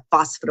IV of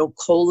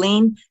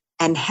phosphatidylcholine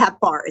and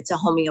Hepar, it's a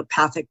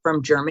homeopathic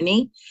from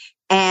Germany.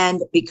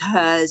 And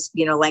because,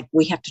 like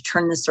we have to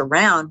turn this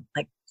around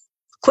like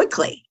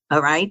quickly.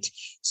 All right.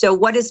 So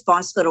what is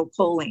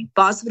phosphatidylcholine?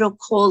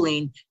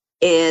 Phosphatidylcholine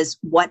is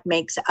what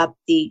makes up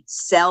the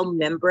cell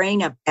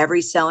membrane of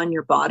every cell in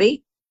your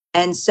body.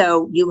 And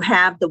so you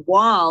have the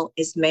wall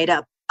is made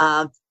up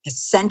of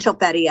essential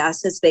fatty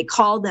acids. They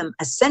call them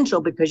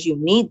essential because you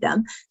need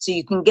them. So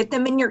you can get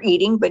them in your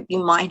eating, but you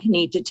might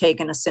need to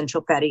take an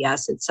essential fatty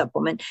acid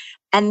supplement.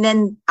 And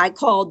then I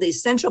call the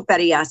essential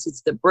fatty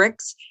acids the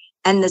bricks,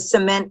 and the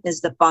cement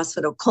is the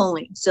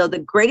phosphatidylcholine. So the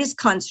greatest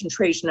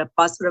concentration of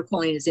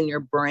phosphatidylcholine is in your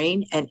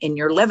brain and in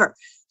your liver.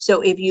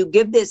 So if you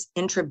give this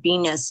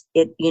intravenous,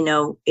 it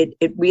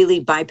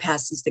really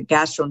bypasses the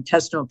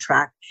gastrointestinal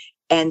tract.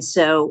 And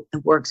so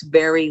it works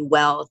very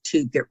well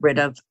to get rid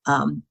of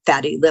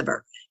fatty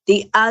liver.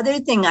 The other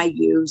thing I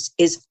use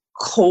is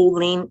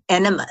choline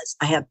enemas.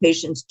 I have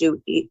patients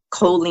do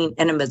choline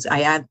enemas.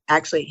 I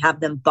actually have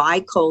them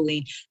buy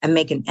choline and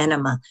make an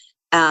enema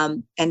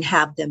and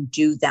have them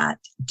do that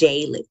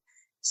daily.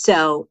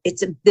 So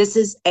this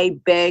is a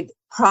big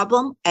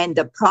problem. And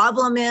the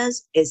problem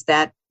is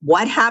that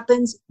what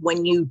happens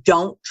when you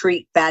don't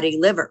treat fatty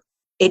liver?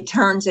 It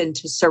turns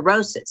into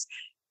cirrhosis.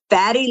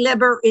 Fatty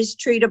liver is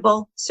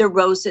treatable.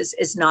 Cirrhosis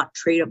is not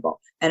treatable.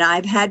 And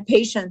I've had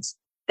patients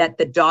that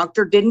the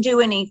doctor didn't do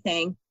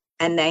anything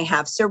and they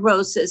have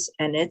cirrhosis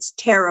and it's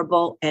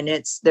terrible. And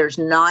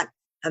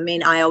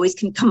I always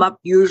can come up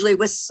usually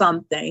with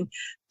something,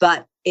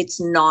 but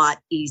it's not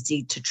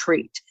easy to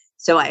treat.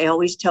 So I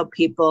always tell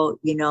people,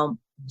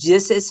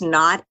 this is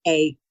not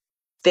a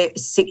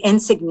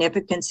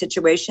insignificant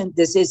situation.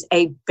 This is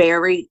a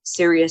very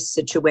serious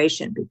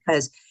situation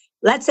because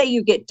let's say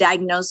you get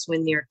diagnosed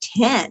when you're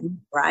 10,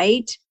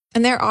 right?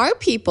 And there are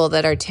people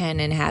that are 10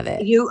 and have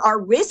it. You are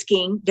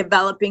risking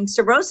developing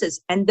cirrhosis,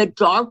 and the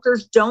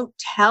doctors don't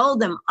tell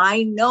them.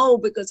 I know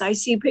because I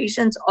see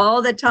patients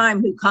all the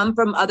time who come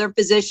from other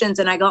physicians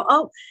and I go,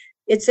 oh,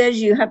 it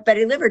says you have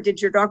fatty liver.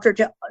 Did your doctor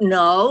tell?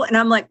 No. And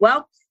I'm like,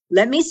 well,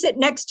 let me sit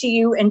next to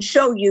you and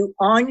show you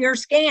on your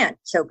scan.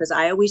 So, because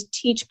I always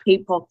teach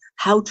people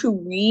how to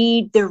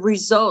read the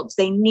results.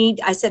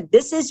 I said,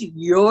 this is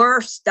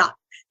your stuff.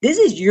 This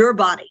is your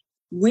body.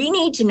 We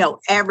need to know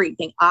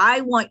everything.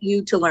 I want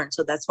you to learn.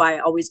 So that's why I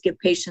always give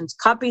patients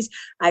copies.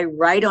 I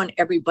write on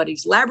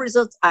everybody's lab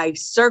results. I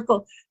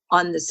circle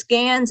on the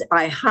scans.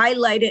 I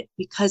highlight it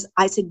because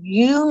I said,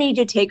 you need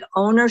to take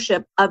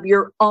ownership of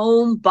your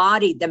own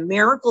body, the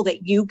miracle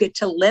that you get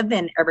to live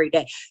in every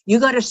day.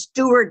 You got to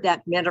steward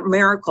that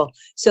miracle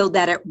so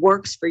that it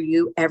works for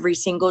you every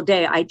single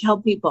day. I tell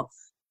people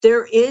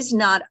there is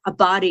not a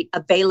body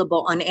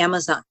available on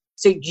Amazon.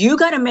 So you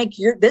got to make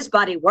this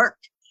body work.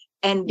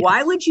 And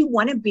why would you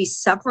want to be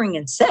suffering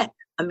and sick?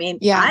 I mean,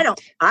 I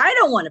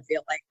don't want to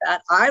feel like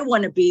that. I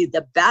want to be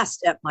the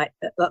best at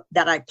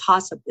that I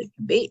possibly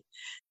can be.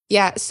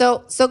 Yeah.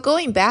 So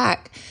going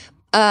back,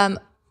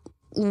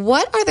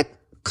 what are the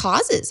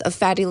causes of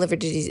fatty liver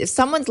disease? If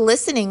someone's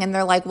listening and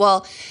they're like,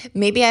 well,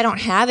 maybe I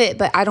don't have it,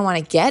 but I don't want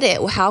to get it.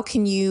 Well, how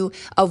can you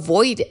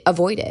avoid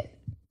it?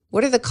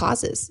 What are the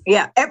causes?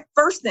 Yeah.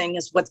 First thing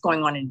is what's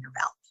going on in your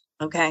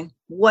mouth. Okay.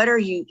 What are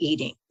you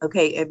eating?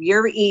 Okay. If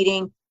you're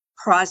eating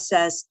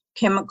processed,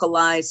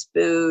 chemicalized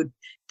food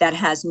that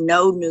has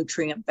no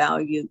nutrient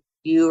value,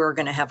 you are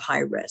going to have high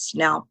risk.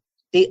 Now,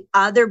 the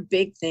other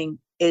big thing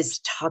is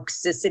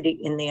toxicity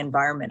in the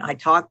environment. I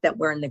talked that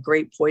we're in the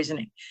great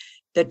poisoning.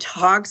 The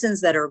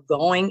toxins that are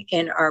going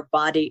in our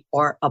body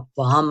are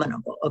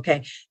abominable.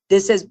 Okay.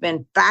 This has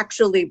been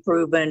factually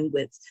proven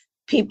with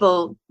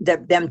people,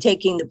 them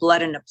taking the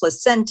blood and the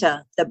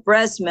placenta, the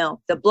breast milk,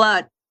 the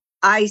blood.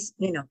 I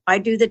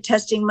do the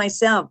testing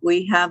myself.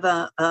 We have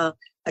a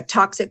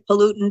toxic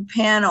pollutant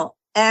panel.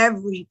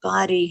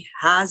 Everybody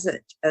has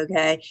it.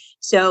 Okay.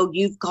 So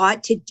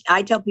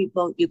I tell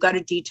people you've got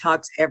to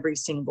detox every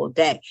single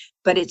day,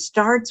 but it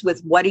starts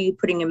with what are you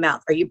putting in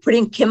mouth? Are you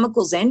putting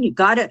chemicals in? You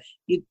got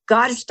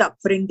to stop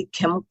putting the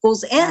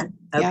chemicals in.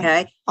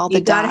 Okay. All the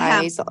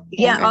dyes.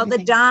 All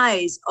the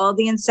dyes, all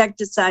the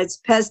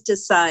insecticides,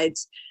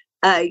 pesticides,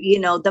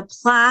 the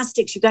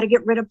plastics. You got to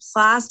get rid of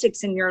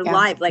plastics in your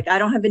life. Like I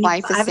haven't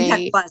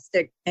had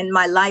plastic in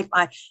my life.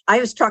 I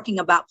was talking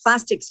about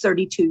plastics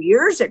 32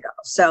 years ago.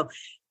 So,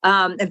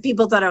 and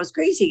people thought I was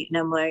crazy. And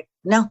I'm like,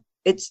 no,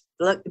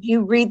 look, if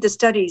you read the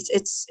studies,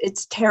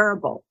 it's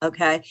terrible.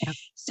 Okay. Yeah.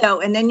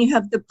 So, and then you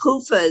have the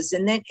PUFAs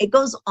and then it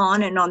goes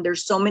on and on.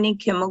 There's so many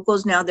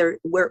chemicals now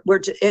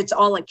it's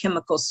all a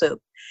chemical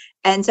soup.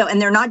 And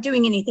they're not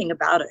doing anything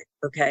about it.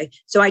 Okay.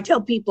 So I tell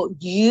people,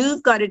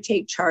 you've got to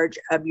take charge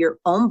of your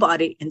own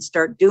body and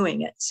start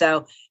doing it.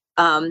 So,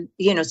 so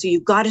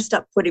you've got to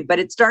stop but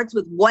it starts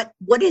with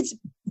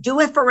do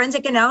a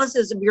forensic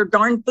analysis of your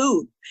darn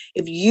food.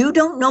 If you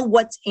don't know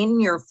what's in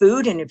your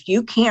food and if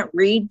you can't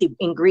read the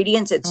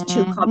ingredients, it's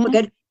too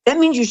complicated. That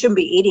means you shouldn't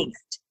be eating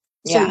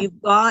it. So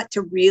you've got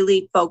to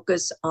really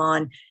focus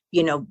on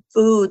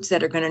foods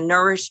that are going to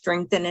nourish,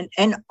 strengthen,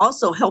 and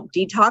also help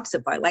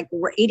detoxify. Like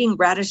eating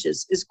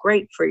radishes is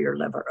great for your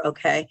liver.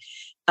 Okay.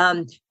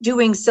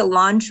 Doing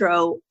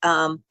cilantro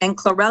and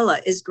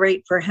chlorella is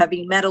great for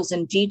heavy metals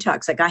and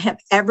detox. Like I have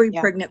every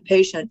pregnant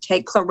patient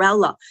take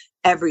chlorella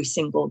every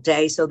single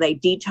day, so they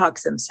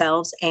detox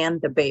themselves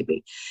and the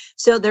baby.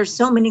 So there's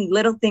so many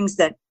little things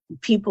that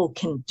people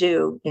can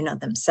do,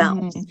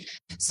 themselves. Mm-hmm.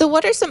 So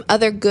what are some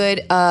other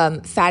good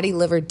fatty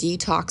liver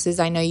detoxes?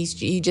 I know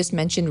you just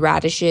mentioned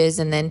radishes,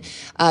 and then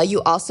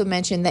you also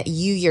mentioned that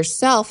you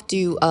yourself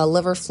do a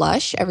liver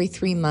flush every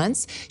 3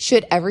 months.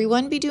 Should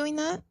everyone be doing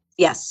that?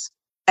 Yes.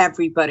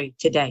 Everybody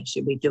today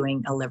should be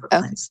doing a liver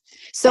cleanse.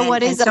 So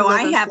what is a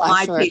liver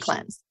flush or a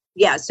cleanse?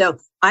 Yeah. So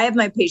I have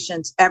my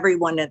patients,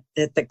 everyone at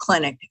the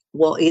clinic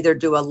will either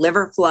do a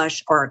liver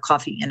flush or a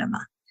coffee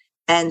enema.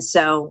 And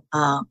so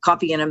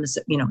coffee enemas,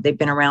 they've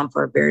been around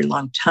for a very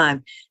long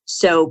time.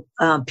 So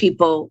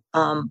people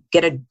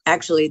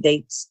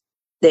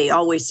they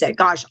always say,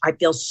 gosh, I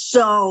feel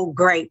so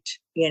great,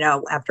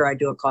 after I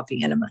do a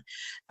coffee enema.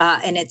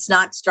 And it's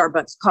not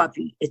Starbucks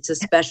coffee. It's a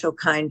special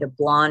kind of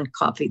blonde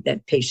coffee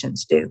that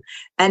patients do.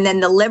 And then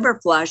the liver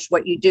flush,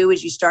 what you do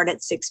is you start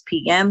at 6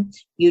 p.m.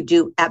 You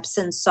do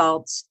Epsom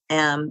salts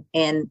and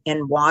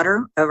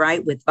water, all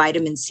right, with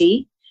vitamin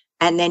C.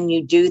 And then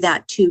you do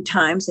that 2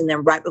 times. And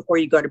then right before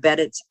you go to bed,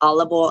 it's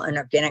olive oil and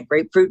organic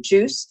grapefruit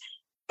juice.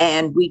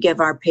 And we give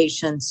our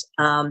patients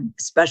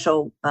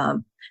special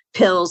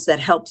pills that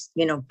helps,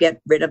 get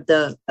rid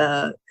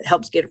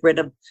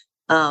of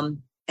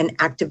and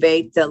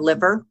activate the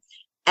liver.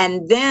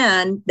 And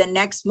then the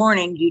next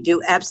morning you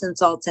do Epsom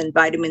salts and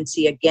vitamin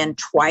C again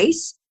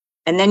twice,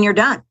 and then you're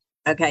done.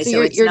 Okay.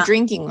 So you're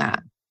drinking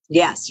that.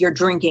 Yes, you're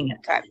drinking it.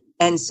 Okay.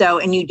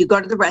 And you do go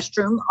to the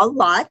restroom a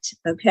lot.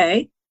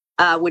 Okay.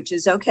 Which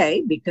is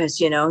okay because,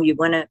 you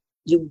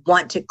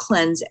want to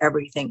cleanse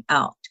everything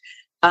out.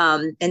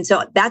 And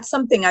so that's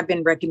something I've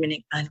been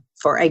recommending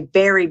for a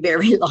very,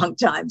 very long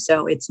time.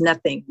 So it's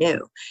nothing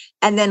new.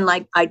 And then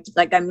like I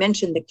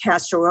mentioned, the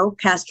castor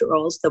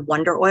oils, the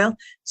wonder oil.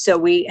 So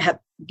we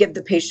give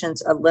the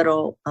patients a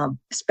little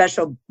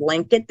special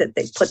blanket that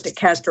they put the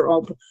castor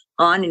oil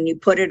on, and you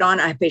put it on.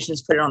 I have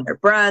patients put it on their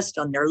breast,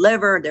 on their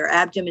liver, their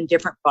abdomen,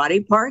 different body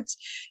parts.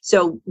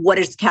 So what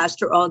does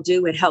castor oil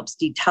do? It helps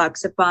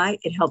detoxify,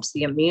 it helps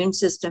the immune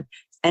system,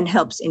 and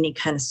helps any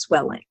kind of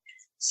swelling.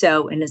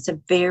 So, and it's a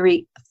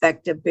very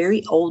effective,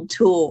 very old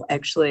tool,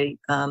 actually,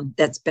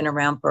 that's been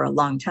around for a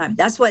long time.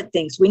 That's what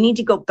we need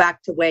to go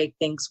back to the way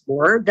things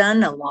were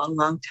done a long,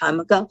 long time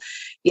ago.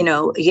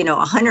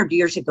 100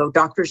 years ago,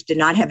 doctors did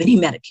not have any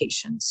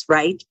medications,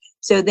 right?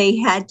 So they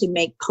had to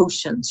make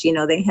potions,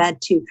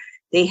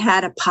 they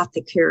had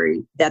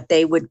apothecary that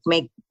they would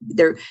make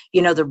their,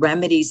 the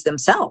remedies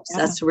themselves.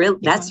 Yeah.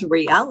 That's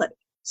reality.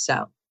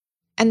 So.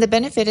 And the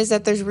benefit is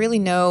that there's really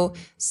no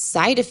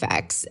side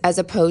effects as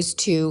opposed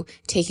to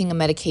taking a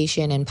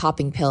medication and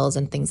popping pills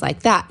and things like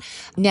that.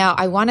 Now,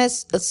 I want to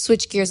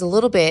switch gears a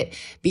little bit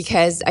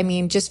because,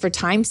 just for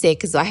time's sake,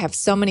 because I have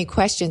so many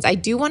questions, I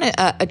do want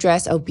to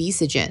address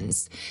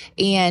obesogens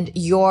and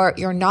your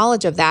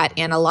knowledge of that.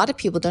 And a lot of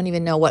people don't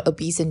even know what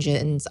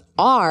obesogens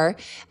are.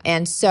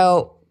 And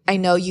so I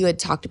know you had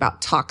talked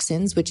about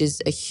toxins, which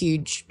is a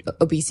huge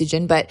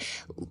obesogen, but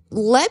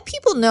let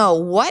people know,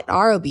 what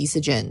are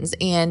obesogens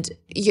and,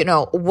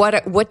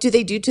 what do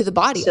they do to the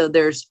body? So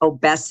there's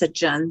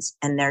obesogens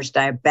and there's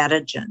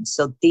diabetogens.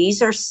 So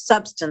these are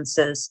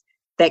substances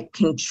that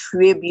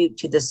contribute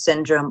to the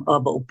syndrome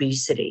of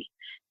obesity.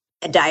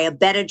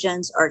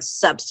 Diabetogens are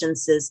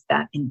substances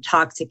that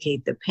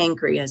intoxicate the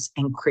pancreas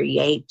and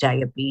create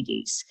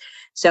diabetes.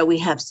 So we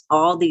have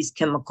all these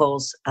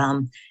chemicals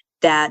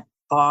that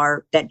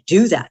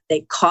do that.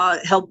 They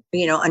help,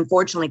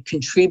 unfortunately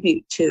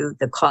contribute to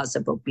the cause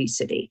of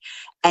obesity.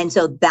 And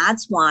so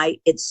that's why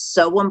it's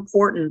so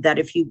important that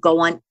if you go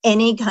on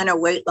any kind of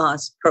weight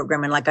loss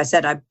program, and like I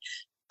said,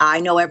 I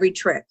know every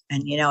trick,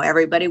 and,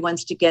 everybody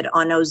wants to get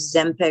on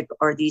Ozempic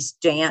or these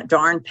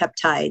darn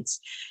peptides.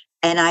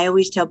 And I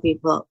always tell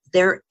people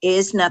there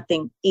is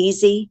nothing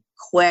easy,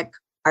 quick,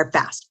 or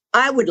fast.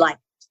 I would like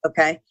it,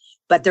 okay?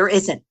 But there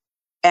isn't.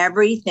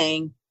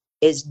 Everything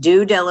is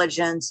due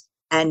diligence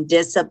and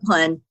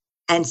discipline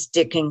and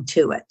sticking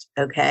to it.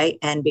 Okay.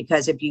 And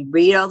because if you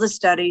read all the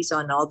studies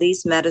on all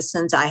these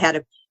medicines, I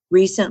had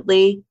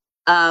recently,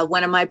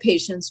 one of my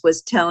patients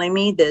was telling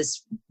me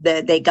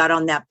that they got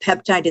on that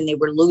peptide and they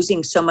were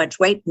losing so much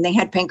weight and they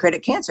had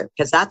pancreatic cancer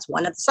because that's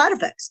one of the side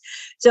effects.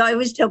 So I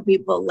always tell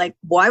people,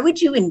 why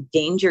would you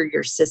endanger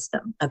your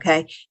system?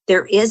 Okay.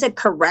 There is a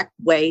correct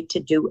way to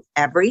do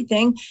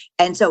everything.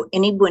 And so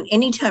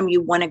anytime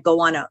you want to go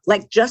on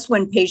just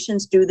when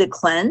patients do the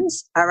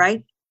cleanse, all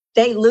right,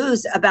 they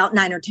lose about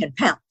 9 or 10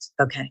 pounds.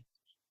 Okay.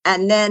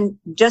 And then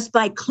just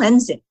by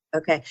cleansing.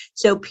 Okay.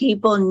 So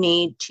people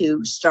need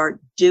to start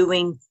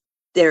doing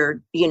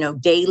their,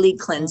 daily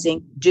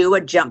cleansing, do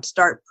a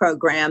jumpstart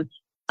program,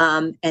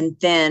 and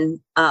then,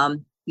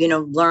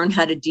 learn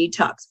how to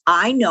detox.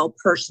 I know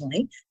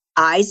personally,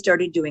 I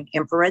started doing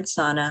infrared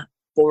sauna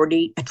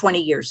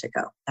 20 years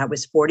ago. I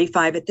was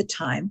 45 at the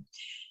time.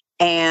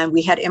 And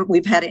we've had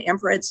an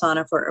infrared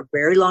sauna for a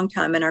very long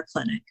time in our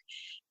clinic.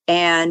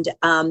 And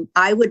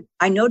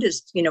I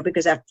noticed,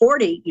 because at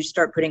 40, you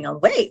start putting on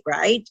weight,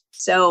 right?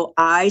 So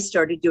I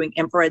started doing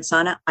infrared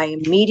sauna.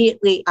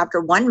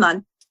 After 1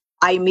 month,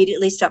 I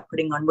immediately stopped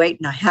putting on weight,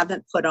 and I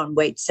haven't put on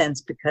weight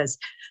since, because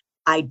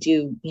I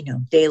do,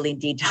 daily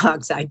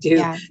detox. I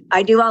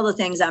do all the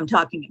things I'm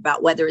talking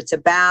about, whether it's a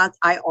bath.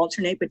 I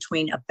alternate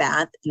between a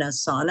bath and a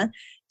sauna.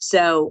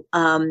 So,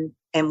 and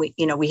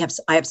I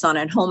have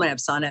sauna at home and I have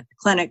sauna at the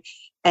clinic.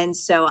 And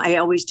so I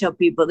always tell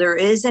people there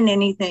isn't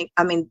anything.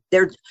 I mean,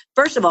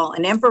 first of all,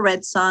 an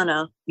infrared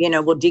sauna,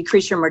 will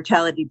decrease your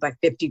mortality by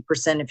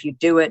 50% if you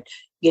do it,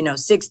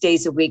 6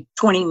 days a week,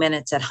 20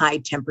 minutes at high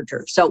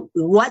temperature. So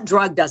what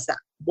drug does that?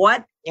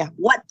 What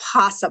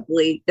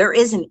possibly, there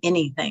isn't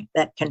anything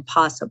that can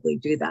possibly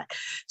do that.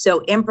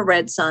 So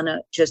infrared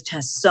sauna just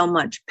has so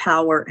much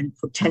power and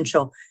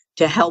potential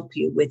to help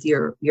you with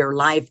your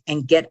life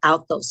and get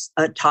out those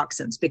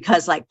toxins,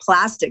 because like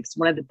plastics,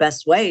 one of the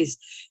best ways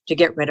to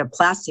get rid of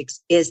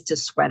plastics is to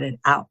sweat it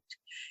out.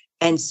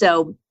 And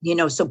so,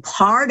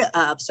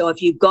 so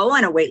if you go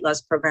on a weight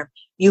loss program,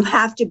 you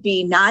have to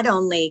be not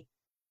only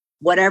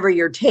whatever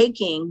you're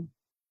taking,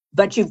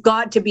 but you've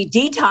got to be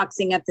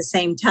detoxing at the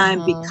same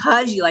time,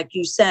 because like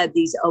you said,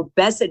 these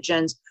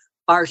obesogens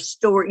are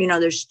stored,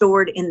 they're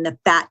stored in the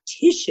fat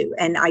tissue.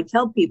 And I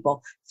tell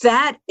people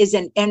fat is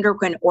an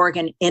endocrine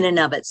organ in and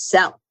of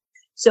itself.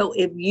 So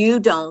if you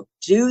don't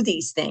do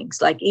these things,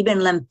 like even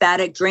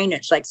lymphatic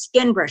drainage, like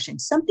skin brushing,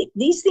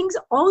 these things,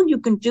 all you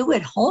can do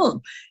at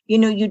home.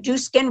 You do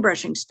skin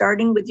brushing,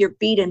 starting with your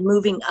feet and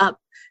moving up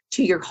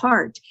to your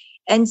heart.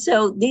 And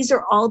so these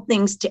are all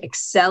things to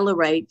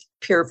accelerate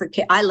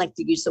purification. I like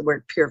to use the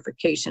word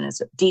purification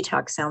as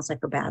detox sounds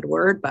like a bad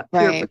word, but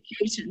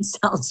purification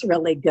sounds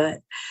really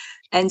good.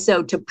 And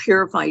so to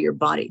purify your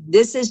body,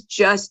 this is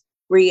just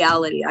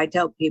reality. I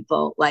tell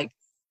people, like,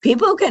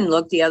 people can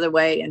look the other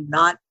way and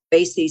not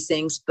face these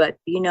things, but,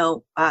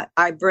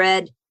 I've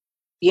read,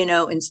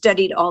 and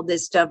studied all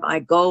this stuff. I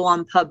go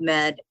on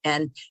PubMed,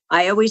 and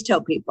I always tell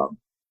people,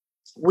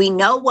 we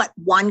know what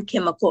one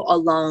chemical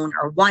alone,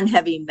 or one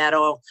heavy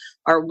metal,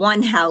 or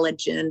one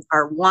halogen,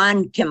 or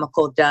one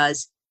chemical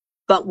does,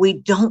 but we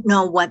don't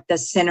know what the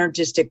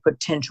synergistic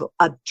potential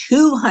of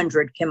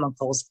 200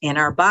 chemicals in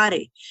our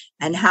body,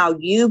 and how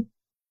you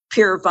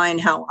purify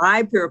and how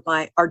I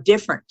purify are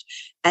different.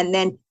 And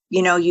then,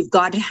 you've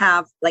got to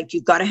have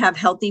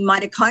healthy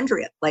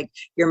mitochondria, like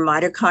your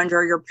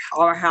mitochondria, your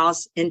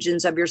powerhouse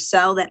engines of your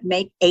cell that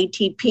make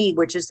ATP,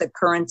 which is the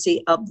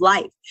currency of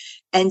life.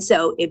 And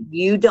so if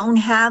you don't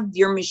have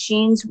your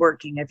machines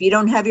working, if you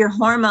don't have your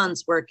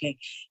hormones working,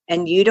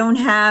 and you don't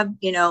have,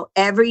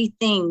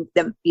 everything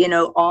that,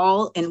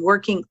 all in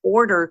working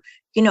order,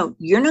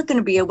 you're not going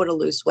to be able to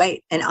lose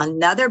weight. And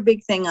another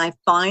big thing I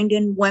find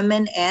in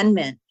women and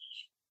men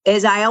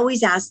is I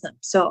always ask them,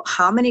 so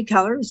how many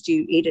calories do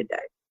you eat a day?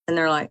 And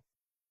they're like,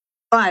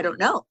 oh, I don't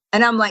know.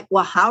 And I'm like,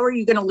 well, how are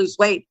you going to lose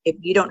weight if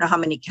you don't know how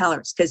many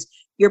calories? Because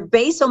your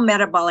basal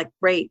metabolic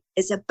rate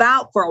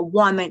for a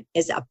woman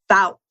is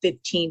about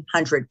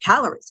 1,500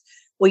 calories.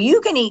 Well, you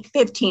can eat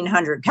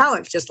 1,500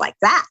 calories just like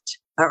that.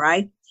 All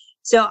right.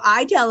 So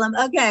I tell them,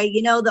 okay,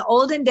 the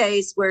olden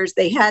days where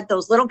they had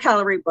those little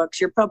calorie books,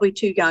 you're probably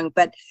too young,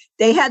 but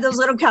they had those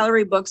little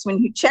calorie books when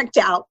you checked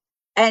out,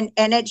 and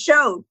it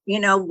showed,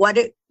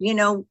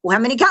 how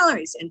many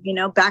calories.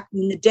 And, back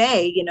in the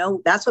day,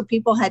 that's what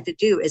people had to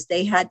do, is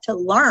they had to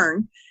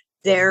learn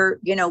their,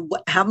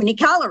 how many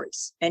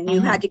calories. And you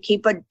had to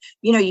keep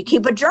you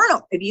keep a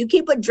journal. If you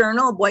keep a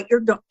journal of what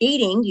you're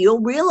eating, you'll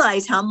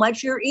realize how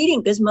much you're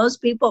eating, because most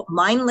people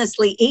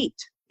mindlessly eat.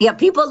 Yeah,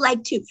 people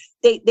like to,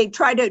 they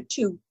try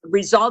to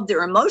resolve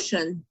their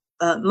emotional,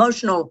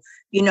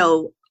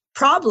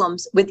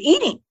 problems with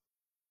eating.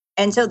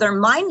 And so they're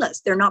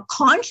mindless. They're not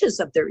conscious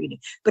of their eating.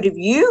 But if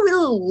you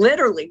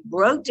literally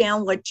wrote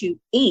down what you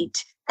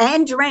eat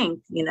and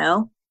drink,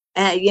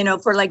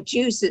 for like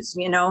juices,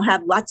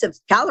 have lots of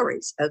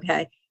calories.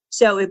 Okay.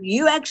 So if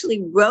you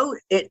actually wrote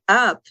it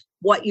up,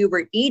 what you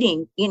were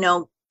eating,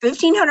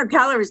 1,500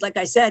 calories, like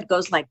I said,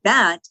 goes like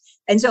that.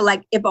 And so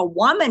like if a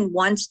woman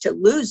wants to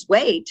lose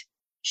weight,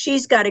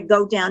 she's got to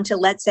go down to,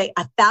 let's say,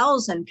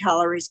 1,000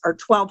 calories or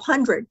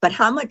 1,200. But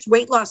how much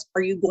weight loss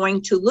are you going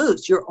to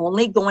lose? You're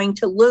only going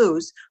to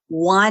lose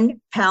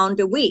 1 pound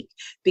a week,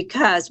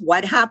 because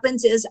what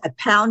happens is a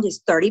pound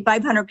is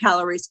 3,500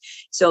 calories.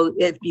 So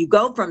if you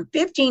go from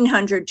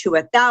 1,500 to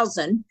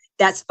 1,000,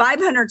 that's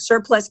 500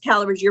 surplus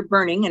calories you're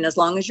burning. And as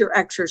long as you're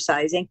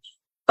exercising,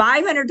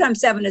 500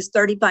 times 7 is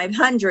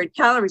 3,500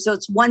 calories. So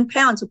it's 1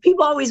 pound. So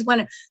people always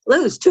want to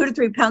lose 2 to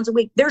 3 pounds a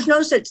week. There's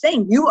no such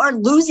thing. You are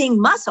losing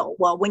muscle.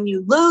 Well, when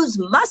you lose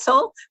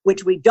muscle,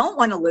 which we don't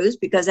want to lose,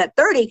 because at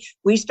 30,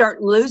 we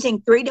start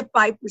losing 3 to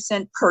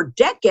 5% per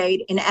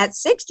decade. And at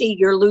 60,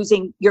 you're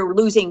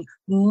losing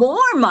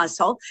more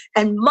muscle,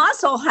 and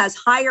muscle has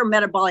higher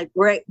metabolic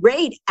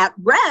rate at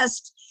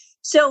rest.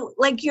 So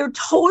like you're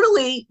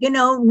totally,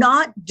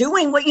 not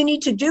doing what you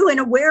need to do and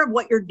aware of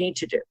what you need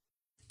to do.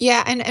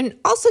 Yeah. And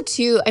also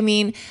too, I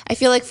mean, I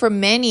feel like for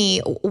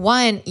many,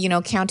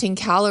 counting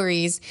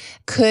calories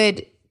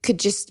could could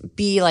just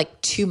be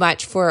like too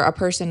much for a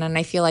person. And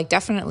I feel like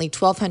definitely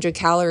 1,200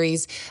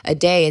 calories a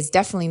day is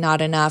definitely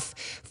not enough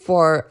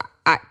for,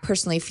 I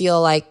personally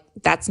feel like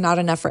that's not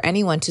enough for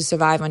anyone to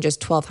survive on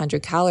just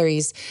 1,200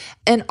 calories.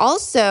 And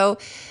also,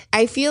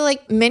 I feel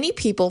like many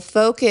people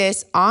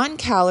focus on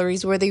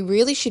calories where they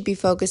really should be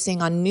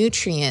focusing on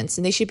nutrients,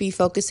 and they should be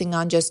focusing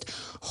on just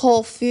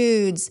whole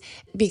foods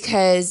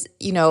because,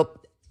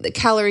 the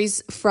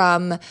calories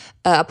from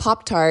a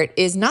Pop-Tart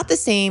is not the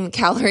same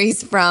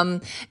calories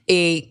from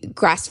a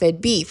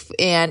grass-fed beef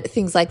and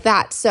things like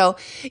that. So,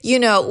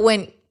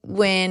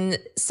 when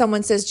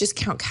someone says just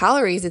count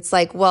calories, it's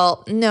like,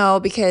 well, no,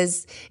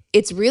 because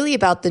it's really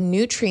about the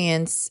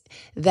nutrients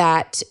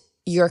that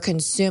you're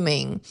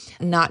consuming,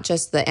 not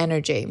just the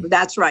energy.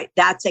 That's right.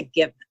 That's a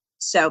given.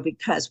 So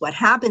because what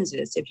happens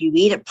is if you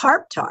eat a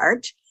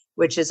Pop-Tart,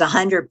 which is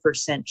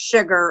 100%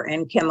 sugar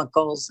and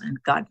chemicals and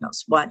God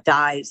knows what,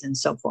 dyes and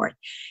so forth.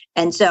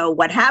 And so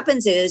what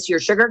happens is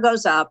your sugar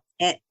goes up,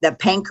 and the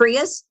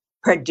pancreas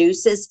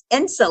produces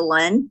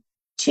insulin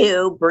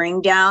to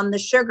bring down the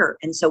sugar.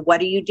 And so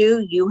what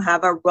do? You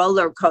have a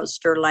roller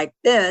coaster like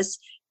this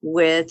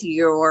with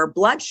your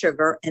blood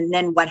sugar. And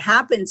then what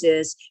happens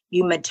is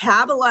you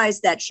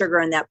metabolize that sugar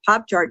in that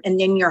Pop-Tart, and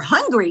then you're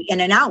hungry in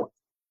an hour.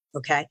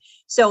 Okay.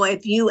 So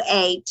if you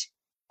ate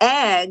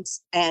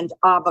eggs and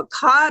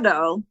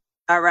avocado,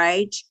 all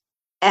right,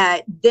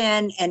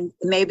 then, and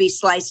maybe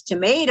sliced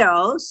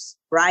tomatoes,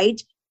 right,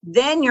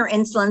 then your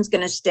insulin's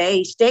going to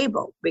stay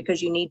stable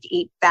because you need to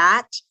eat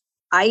fat.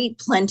 I eat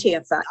plenty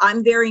of fat.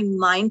 I'm very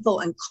mindful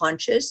and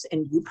conscious,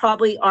 and you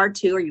probably are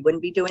too, or you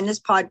wouldn't be doing this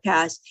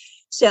podcast.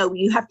 So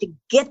you have to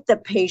get the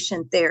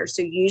patient there.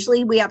 So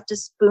usually we have to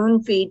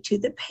spoon feed to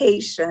the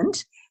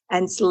patient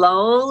and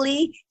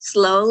slowly,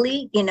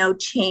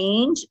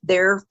 change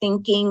their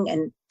thinking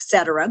and et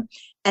cetera.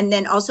 And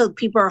then also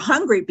people are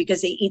hungry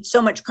because they eat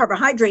so much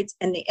carbohydrates,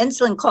 and the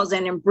insulin calls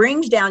in and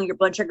brings down your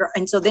blood sugar.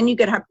 And so then you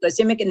get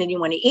hypoglycemic, and then you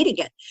want to eat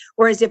again.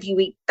 Whereas if you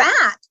eat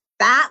fat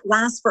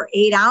lasts for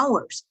 8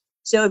 hours.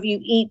 So if you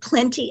eat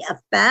plenty of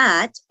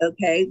fat,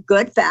 okay,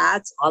 good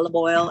fats, olive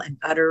oil and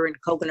butter and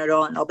coconut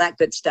oil and all that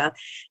good stuff.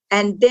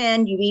 And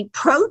then you eat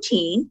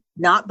protein,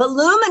 not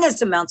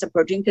voluminous amounts of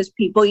protein, because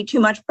people eat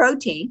too much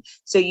protein.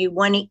 So you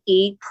want to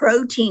eat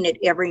protein at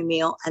every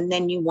meal. And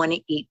then you want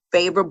to eat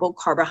favorable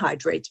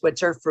carbohydrates,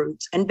 which are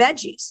fruits and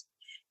veggies.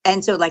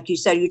 And so, like you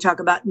said, you talk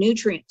about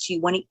nutrients.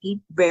 You want to eat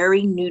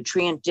very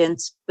nutrient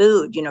dense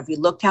food. If you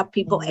looked how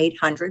people ate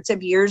hundreds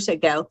of years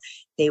ago,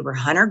 they were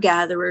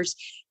hunter-gatherers.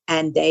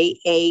 And they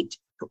ate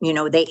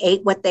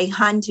what they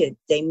hunted.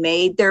 They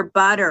made their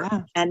butter,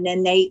 and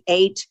then they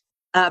ate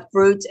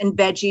fruits and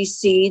veggies,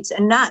 seeds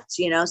and nuts,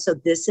 so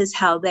this is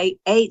how they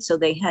ate. So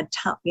they had,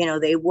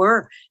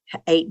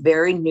 ate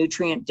very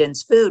nutrient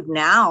dense food.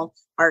 Now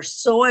our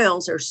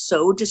soils are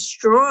so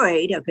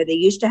destroyed. Okay. They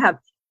used to have,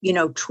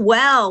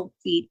 12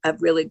 feet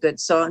of really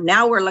good soil.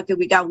 Now we're lucky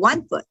we got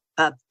 1 foot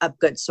of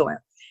good soil.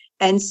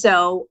 And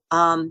so,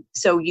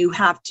 so you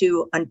have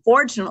to,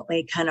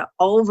 unfortunately, kind of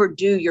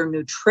overdo your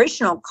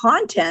nutritional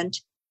content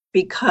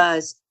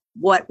because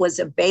what was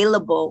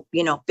available,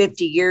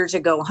 50 years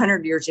ago,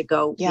 100 years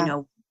ago,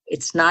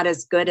 it's not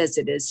as good as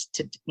it is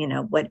to,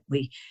 what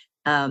we,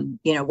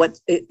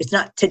 it's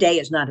not, today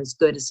is not as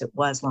good as it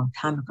was a long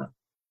time ago.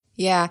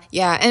 Yeah.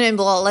 And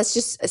well, let's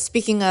just,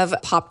 speaking of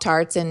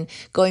Pop-Tarts and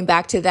going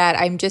back to that,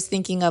 I'm just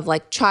thinking of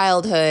like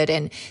childhood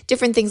and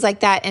different things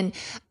like that. And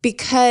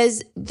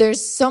because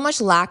there's so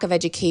much lack of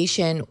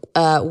education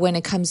when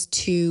it comes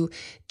to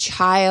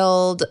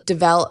child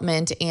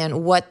development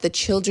and what the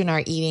children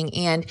are eating.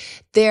 And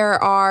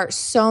there are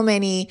so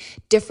many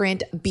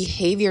different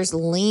behaviors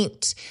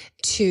linked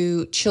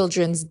to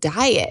children's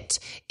diet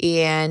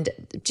and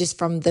just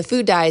from the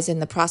food dyes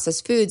and the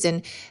processed foods.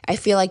 And I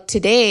feel like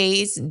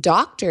today's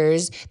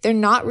doctors, they're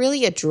not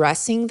really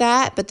addressing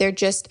that, but they're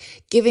just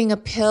giving a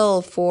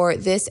pill for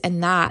this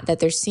and that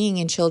they're seeing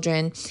in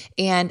children.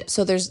 And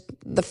so there's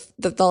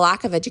the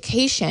lack of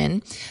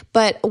education.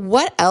 But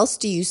what else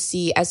do you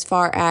see as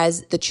far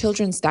as the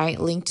children's diet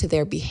linked to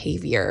their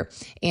behavior?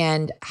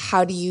 And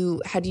how do you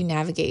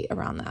navigate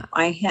around that?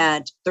 I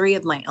had 3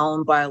 of my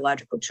own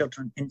biological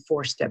children and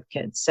 4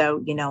 stepkids.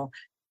 So,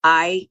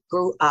 I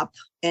grew up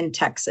in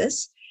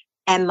Texas,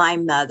 and my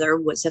mother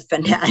was a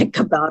fanatic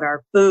about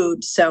our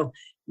food. So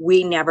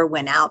we never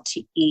went out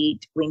to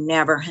eat. We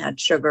never had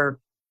sugar.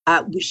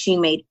 She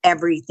made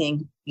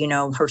everything,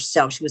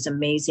 herself. She was an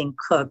amazing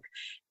cook.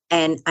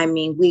 And I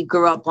mean, we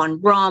grew up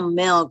on raw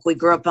milk. We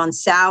grew up on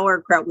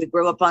sauerkraut. We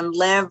grew up on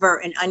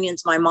liver and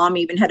onions. My mom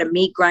even had a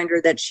meat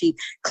grinder that she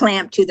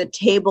clamped to the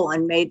table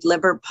and made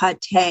liver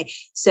pate.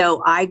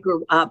 So I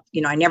grew up,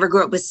 I never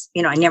grew up with,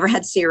 I never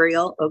had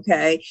cereal.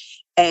 Okay.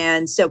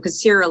 And so,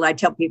 because cereal, I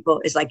tell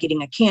people, is like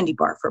eating a candy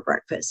bar for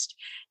breakfast.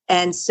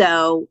 And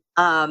so,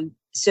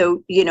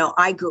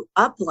 I grew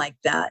up like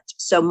that.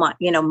 So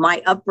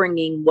my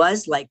upbringing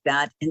was like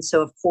that. And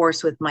so, of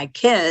course, with my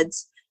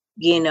kids,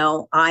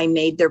 I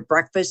made their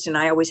breakfast, and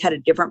I always had a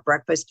different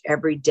breakfast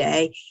every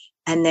day.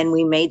 And then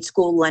we made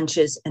school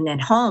lunches, and then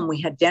home we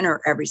had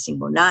dinner every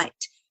single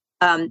night.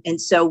 And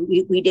so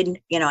we didn't,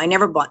 I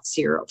never bought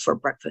cereal for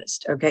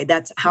breakfast. Okay.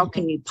 That's how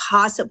can you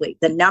possibly,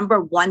 the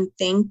number one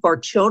thing for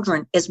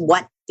children is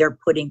what they're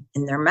putting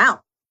in their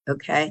mouth.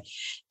 Okay.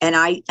 And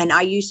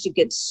I used to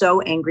get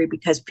so angry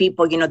because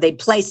people, they'd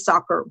play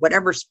soccer,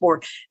 whatever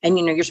sport, and,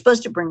 you're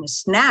supposed to bring a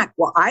snack.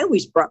 Well, I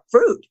always brought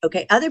fruit.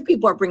 Okay. Other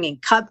people are bringing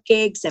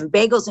cupcakes and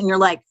bagels, and you're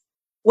like,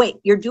 wait,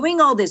 you're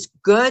doing all this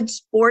good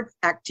sport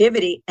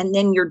activity, and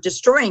then you're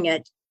destroying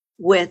it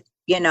with,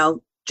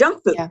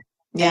 junk food. Yeah.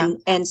 Yeah.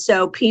 And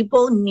so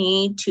people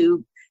need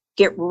to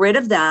get rid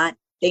of that.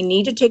 They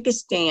need to take a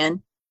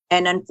stand.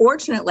 And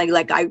unfortunately,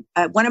 like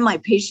one of my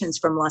patients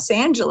from Los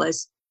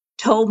Angeles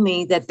told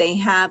me that they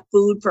have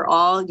food for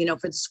all,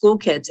 for the school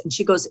kids. And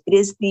she goes, it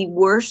is the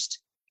worst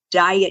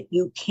diet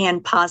you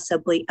can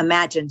possibly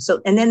imagine. So,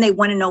 and then they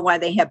want to know why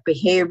they have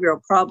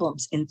behavioral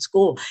problems in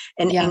school,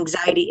 and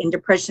anxiety and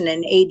depression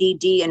and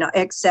ADD and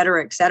et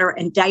cetera,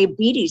 and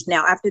diabetes.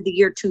 Now, after the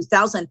year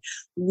 2000,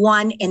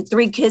 1 in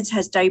 3 kids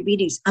has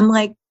diabetes. I'm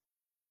like,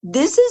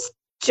 this is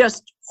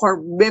just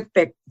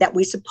horrific that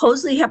we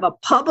supposedly have a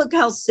public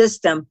health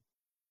system,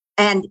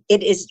 and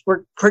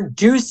we're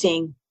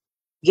producing,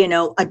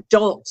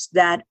 adults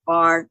that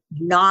are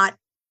not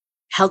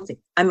healthy.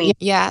 I mean,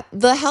 yeah,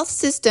 the health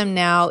system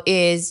now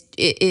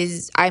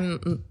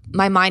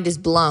my mind is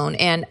blown.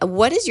 And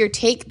what is your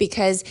take?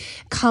 Because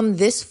come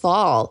this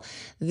fall,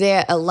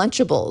 the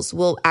Lunchables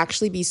will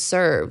actually be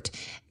served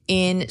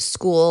in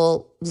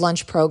school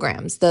lunch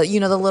programs, the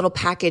little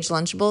packaged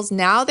Lunchables.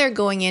 Now they're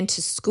going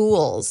into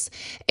schools,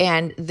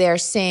 and they're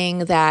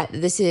saying that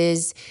this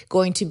is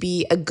going to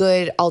be a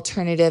good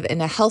alternative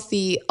and a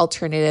healthy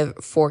alternative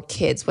for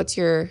kids. What's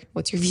your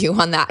view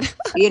on that?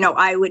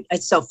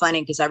 It's so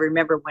funny because I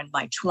remember when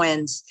my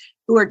twins,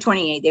 who are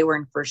 28, they were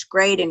in first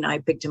grade, and I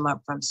picked them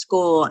up from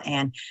school,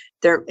 and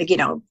they're,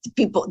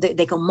 people,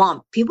 they go,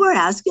 Mom, people are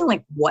asking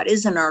like, what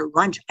is in our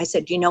lunch? I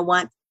said, you know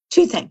what?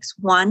 2 things.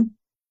 1,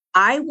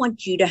 I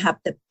want you to have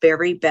the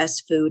very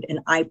best food, and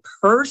I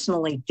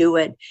personally do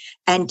it.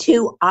 And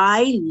 2,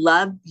 I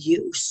love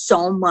you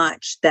so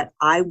much that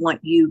I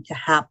want you to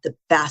have the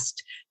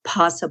best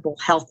possible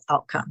health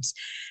outcomes.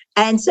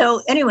 And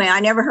so anyway, I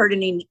never heard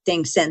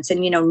anything since.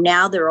 And,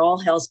 now they're all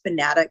health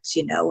fanatics,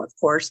 of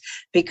course,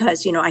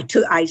 because,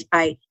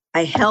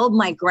 I held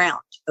my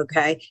ground.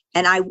 Okay.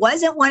 And I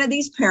wasn't one of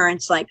these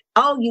parents like,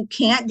 oh, you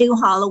can't do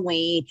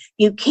Halloween.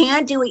 You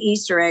can't do an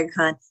Easter egg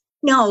hunt.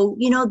 No,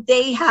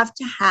 they have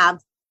to have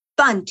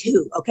fun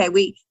too. Okay.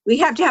 We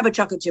have to have a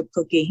chocolate chip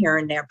cookie here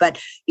and there,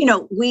 but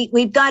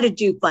we've got to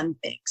do fun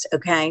things.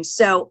 Okay.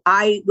 So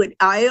I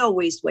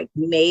always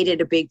made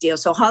it a big deal.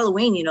 So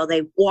Halloween,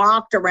 they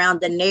walked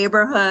around the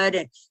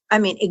neighborhood,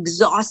 and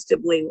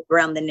exhaustively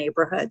around the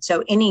neighborhood.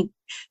 So any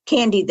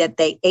candy that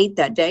they ate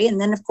that day. And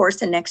then of course,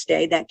 the next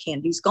day that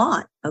candy's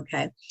gone.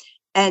 Okay.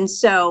 And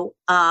so,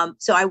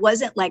 I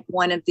wasn't like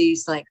one of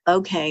these, like,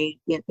 okay,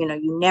 you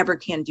never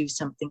can do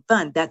something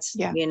fun. That's,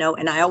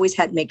 and I always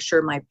had to make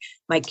sure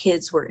my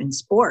kids were in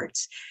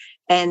sports.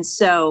 And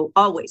so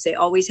they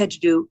always had to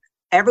do,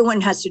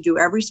 everyone has to do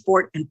every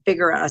sport and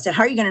figure out. I said,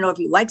 how are you going to know if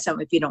you like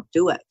something if you don't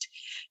do it?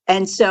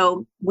 And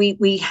so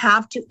we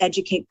have to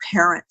educate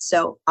parents.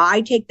 So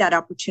I take that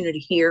opportunity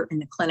here in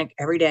the clinic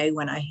every day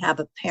when I have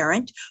a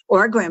parent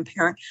or a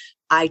grandparent.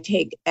 I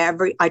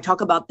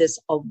talk about this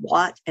a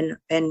lot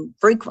and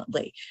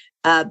frequently,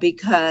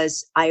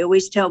 because I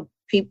always tell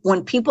people,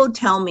 when people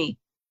tell me,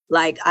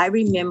 like, I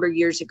remember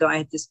years ago, I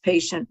had this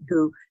patient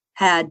who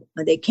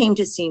they came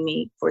to see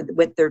me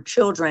with their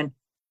children,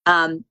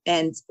 and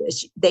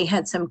they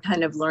had some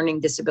kind of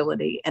learning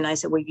disability. And I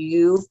said, well,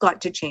 you've got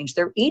to change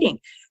their eating.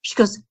 She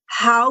goes,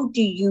 how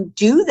do you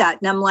do that?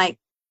 And I'm like,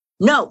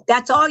 no,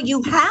 that's all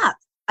you have.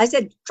 I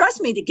said,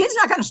 trust me, the kid's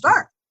not going to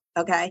starve.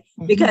 Okay.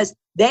 Mm-hmm. Because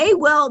they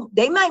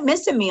might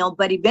miss a meal,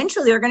 but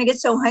eventually they're going to get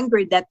so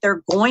hungry that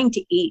they're going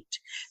to eat.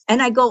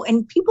 And I go,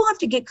 and people have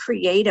to get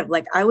creative.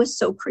 Like, I was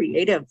so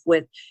creative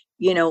with,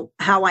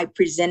 how I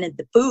presented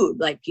the food.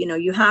 Like,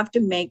 you have to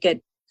make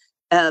it,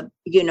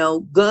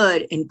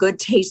 good and good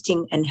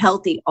tasting and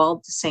healthy all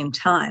at the same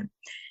time.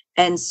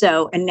 And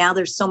now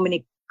there's so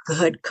many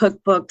good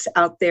cookbooks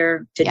out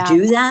there to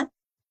do that.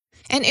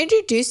 And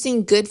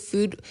introducing good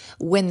food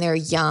when they're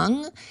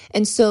young.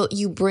 And so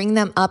you bring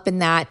them up in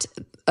that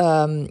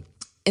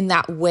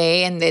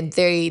way, and then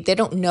they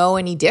don't know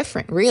any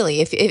different,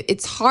 really. If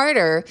it's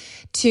harder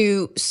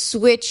to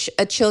switch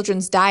a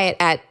children's diet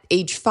at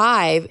age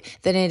 5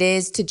 than it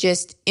is to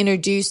just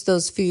introduce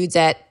those foods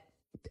at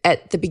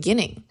the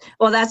beginning.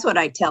 Well, that's what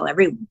I tell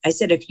everyone. I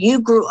said, if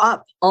you grew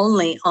up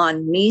only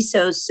on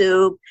miso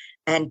soup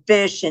and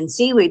fish and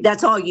seaweed,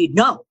 that's all you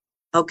know.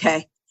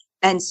 Okay.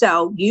 And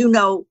so,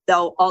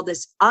 though, all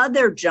this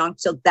other junk.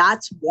 So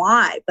that's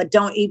why, but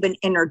don't even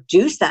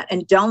introduce that.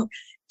 And don't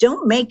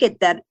make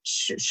it that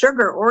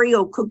sugar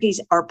Oreo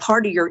cookies are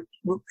part of your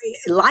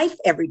life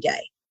every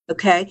day.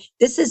 Okay.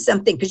 This is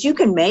something, because you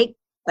can make,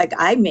 like,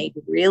 I made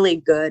really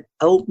good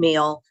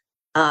oatmeal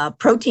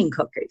protein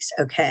cookies.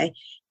 Okay.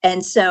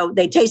 And so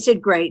they tasted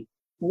great,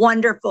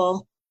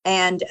 wonderful.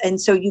 And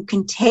so you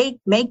can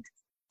make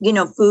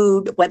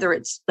food, whether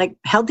it's like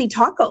healthy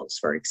tacos,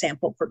 for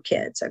example, for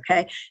kids.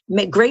 Okay.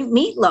 Make great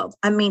meatloaf.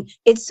 I mean,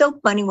 it's so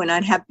funny when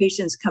I'd have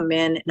patients come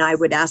in and I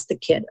would ask the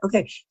kid,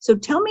 okay, so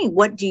tell me,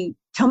 what's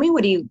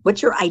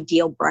your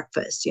ideal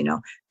breakfast,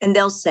 and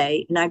they'll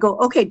say, and I go,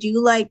 okay, do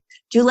you like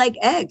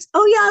eggs?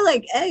 Oh yeah, I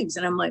like eggs.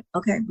 And I'm like,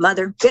 okay,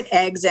 mother, get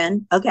eggs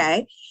in.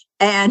 Okay.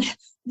 And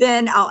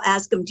then I'll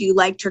ask them, do you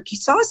like turkey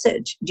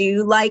sausage? Do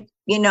you like,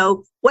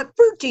 what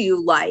fruit do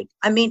you like?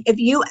 I mean, if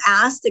you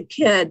ask the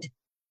kid,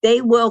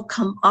 they will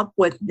come up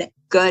with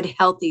good,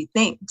 healthy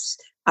things.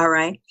 All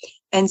right.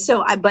 And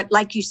so but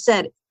like you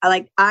said,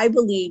 I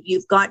believe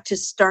you've got to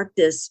start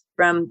this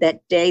from that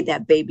day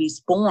that baby's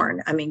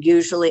born. I mean,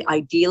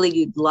 ideally,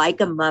 you'd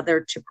like a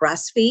mother to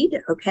breastfeed.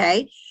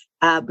 Okay.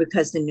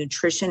 Because the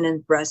nutrition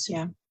in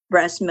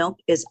breast milk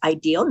is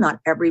ideal. Not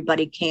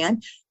everybody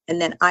can.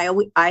 And then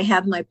I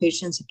have my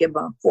patients give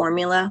a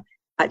formula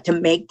to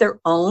make their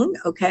own.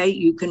 Okay.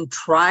 You can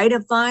try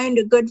to find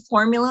a good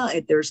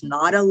formula. There's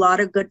not a lot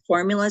of good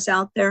formulas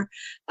out there.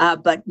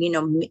 But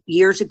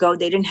years ago,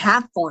 they didn't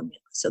have formula,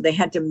 so they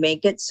had to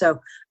make it. So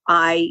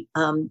I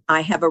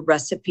have a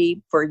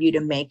recipe for you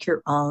to make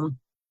your own.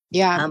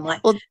 Yeah.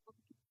 Well,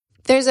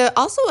 there's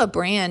also a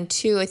brand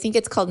too. I think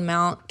it's called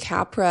Mount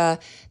Capra.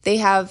 They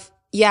have,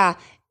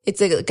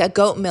 it's a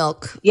goat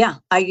milk. Yeah.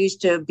 I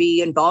used to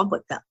be involved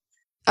with them.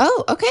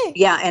 Oh, okay.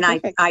 Yeah. And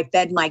I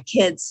fed my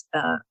kids,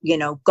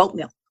 goat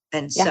milk.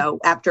 And so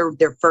after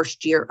their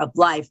first year of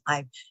life,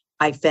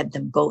 I fed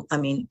them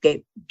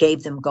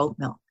gave them goat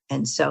milk.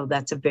 And so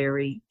that's a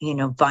very,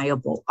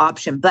 viable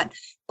option. But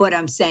what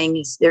I'm saying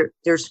is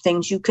there's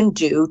things you can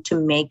do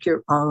to make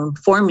your own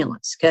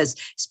formulas, because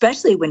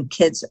especially when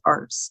kids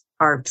are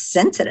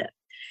sensitive.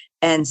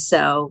 And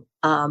so,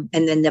 and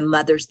then the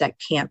mothers that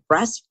can't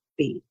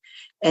breastfeed.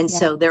 And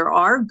so there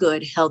are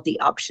good, healthy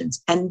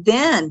options. And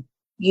then,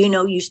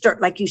 you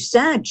start, like you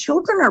said,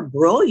 children are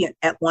brilliant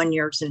at 1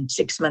 year and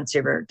 6 months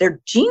of age.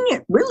 They're genius,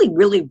 really,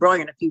 really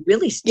brilliant. If you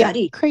really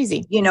study,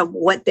 crazy,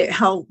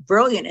 how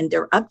brilliant in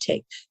their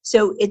uptake.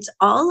 So it's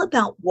all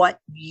about what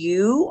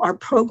you are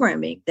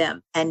programming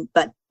them.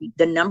 But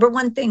the number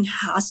one thing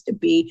has to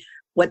be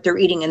what they're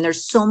eating. And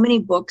there's so many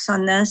books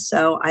on this.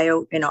 So I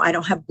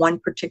don't have one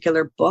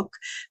particular book,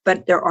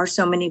 but there are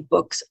so many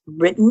books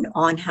written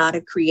on how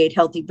to create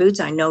healthy foods.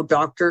 I know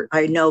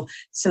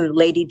some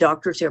lady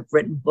doctors who have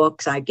written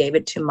books. I gave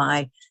it to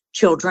my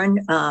children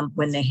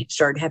when they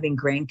started having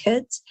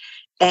grandkids.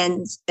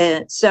 And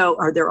so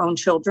are their own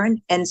children.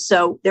 And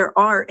so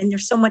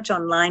there's so much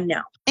online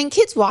now. And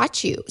kids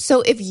watch you.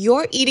 So if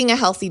you're eating a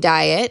healthy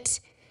diet,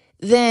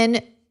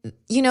 then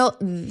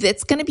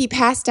that's going to be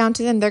passed down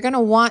to them. They're going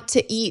to want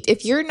to eat.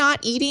 If you're not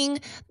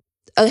eating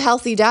a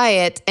healthy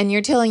diet and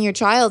you're telling your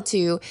child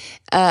to,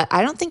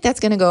 I don't think that's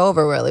going to go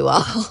over really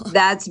well.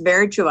 That's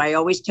very true. I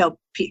always tell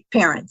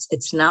parents,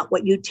 it's not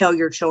what you tell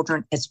your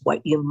children, it's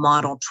what you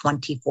model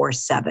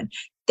 24/7.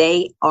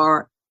 They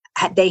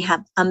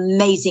have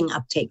amazing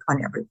uptake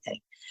on everything.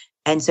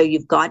 And so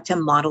you've got to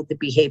model the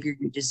behavior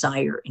you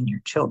desire in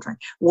your children,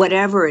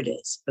 whatever it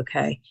is.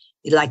 Okay.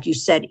 Like you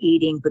said,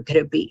 eating, but could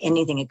it be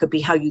anything? It could be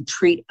how you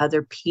treat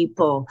other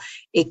people.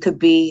 It could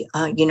be,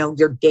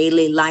 your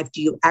daily life.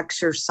 Do you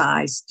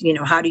exercise?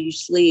 How do you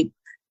sleep?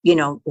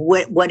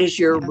 What is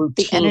your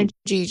routine? The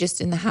energy just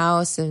in the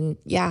house. And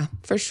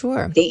for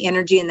sure. The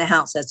energy in the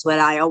house. That's what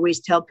I always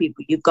tell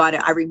people. You've got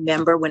to, I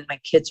remember when my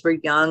kids were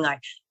young,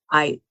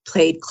 I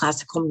played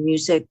classical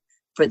music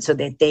so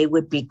that they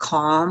would be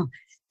calm.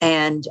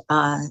 And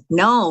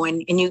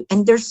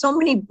there's so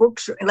many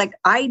books. Like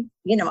I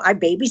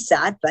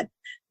babysat, but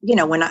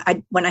when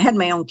I had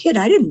my own kid,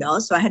 I didn't know,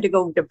 so I had to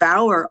go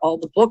devour all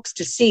the books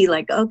to see,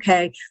 like,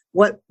 okay,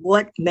 what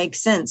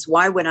makes sense?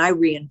 Why would I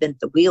reinvent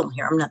the wheel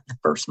here? I'm not the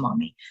first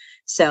mommy,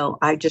 so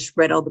I just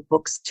read all the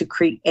books to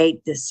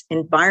create this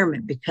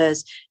environment,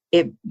 because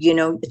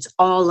it's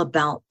all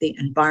about the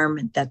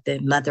environment that the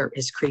mother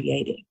is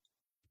creating.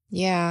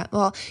 Yeah.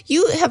 Well,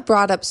 you have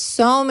brought up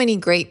so many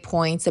great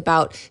points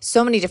about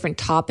so many different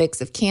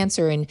topics of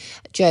cancer and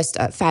just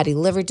fatty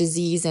liver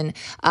disease. And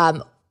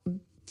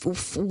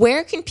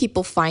where can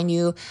people find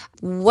you?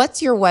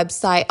 What's your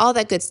website? All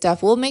that good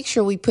stuff. We'll make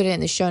sure we put it in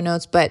the show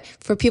notes. But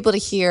for people to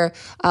hear,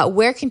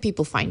 where can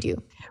people find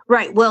you?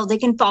 Right. Well, they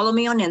can follow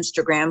me on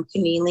Instagram,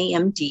 Connealy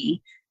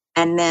MD.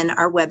 And then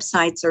our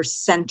websites are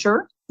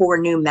Center for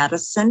New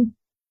Medicine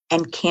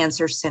and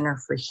Cancer Center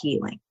for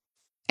Healing.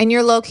 And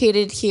you're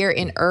located here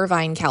in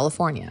Irvine,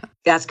 California.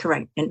 That's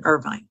correct, in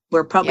Irvine.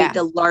 We're probably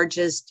the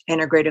largest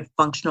integrative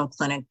functional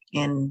clinic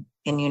in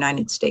the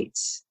United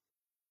States.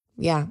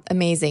 Yeah,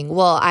 amazing.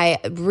 Well, I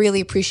really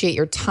appreciate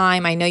your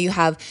time. I know you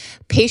have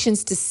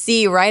patients to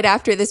see right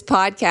after this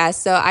podcast,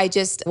 so I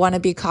just want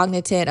to be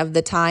cognizant of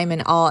the time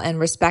and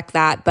respect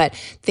that. But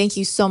thank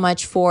you so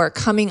much for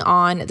coming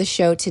on the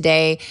show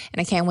today, and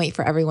I can't wait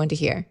for everyone to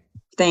hear.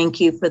 Thank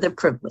you for the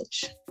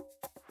privilege.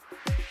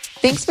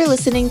 Thanks for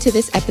listening to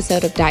this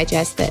episode of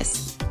Digest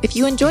This. If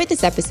you enjoyed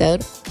this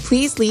episode,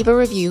 please leave a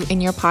review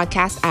in your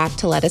podcast app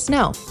to let us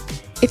know.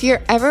 If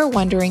you're ever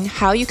wondering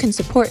how you can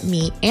support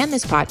me and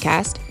this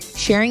podcast,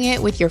 Sharing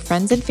it with your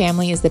friends and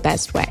family is the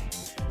best way.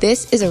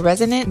 This is a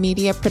Resonant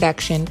Media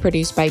production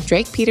produced by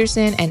Drake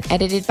Peterson and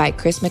edited by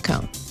Chris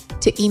McCone.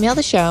 To email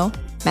the show,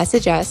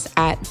 message us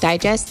at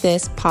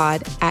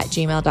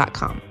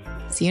digestthispod@gmail.com.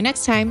 See you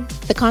next time.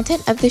 The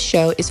content of this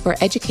show is for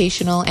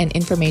educational and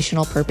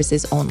informational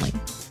purposes only.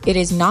 It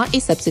is not a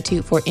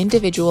substitute for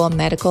individual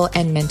medical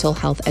and mental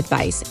health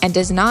advice and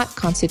does not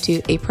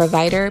constitute a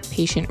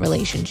provider-patient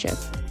relationship.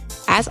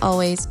 As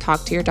always,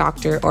 talk to your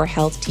doctor or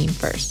health team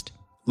first.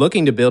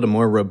 Looking to build a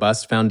more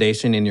robust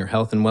foundation in your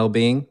health and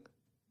well-being?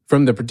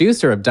 From the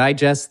producer of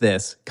Digest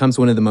This comes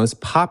one of the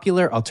most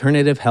popular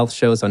alternative health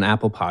shows on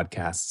Apple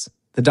Podcasts,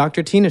 The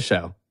Dr. Tina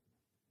Show.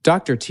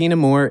 Dr. Tina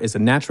Moore is a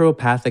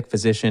naturopathic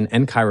physician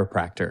and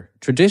chiropractor,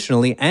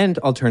 traditionally and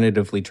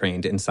alternatively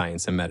trained in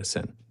science and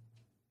medicine.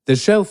 The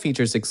show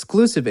features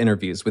exclusive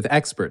interviews with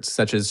experts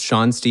such as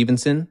Sean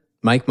Stevenson,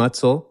 Mike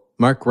Mutzel,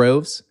 Mark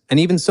Groves, and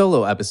even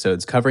solo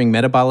episodes covering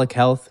metabolic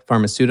health,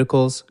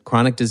 pharmaceuticals,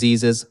 chronic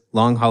diseases,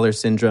 long hauler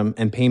syndrome,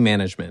 and pain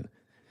management.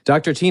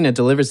 Dr. Tina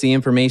delivers the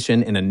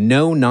information in a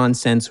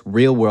no-nonsense,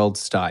 real-world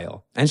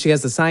style, and she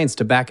has the science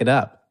to back it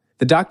up.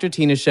 The Dr.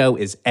 Tina Show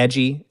is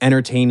edgy,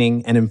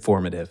 entertaining, and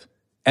informative.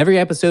 Every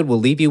episode will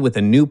leave you with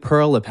a new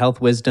pearl of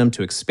health wisdom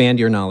to expand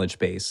your knowledge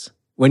base.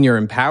 When you're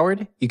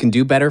empowered, you can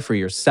do better for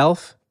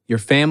yourself, your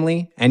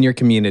family, and your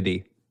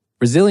community.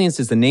 Resilience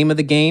is the name of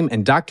the game,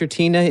 and Dr.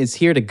 Tina is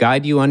here to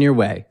guide you on your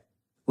way.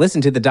 Listen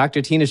to The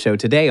Dr. Tina Show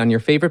today on your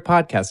favorite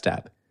podcast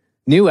app.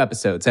 New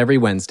episodes every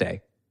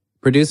Wednesday.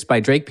 Produced by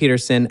Drake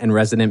Peterson and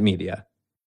Resonant Media.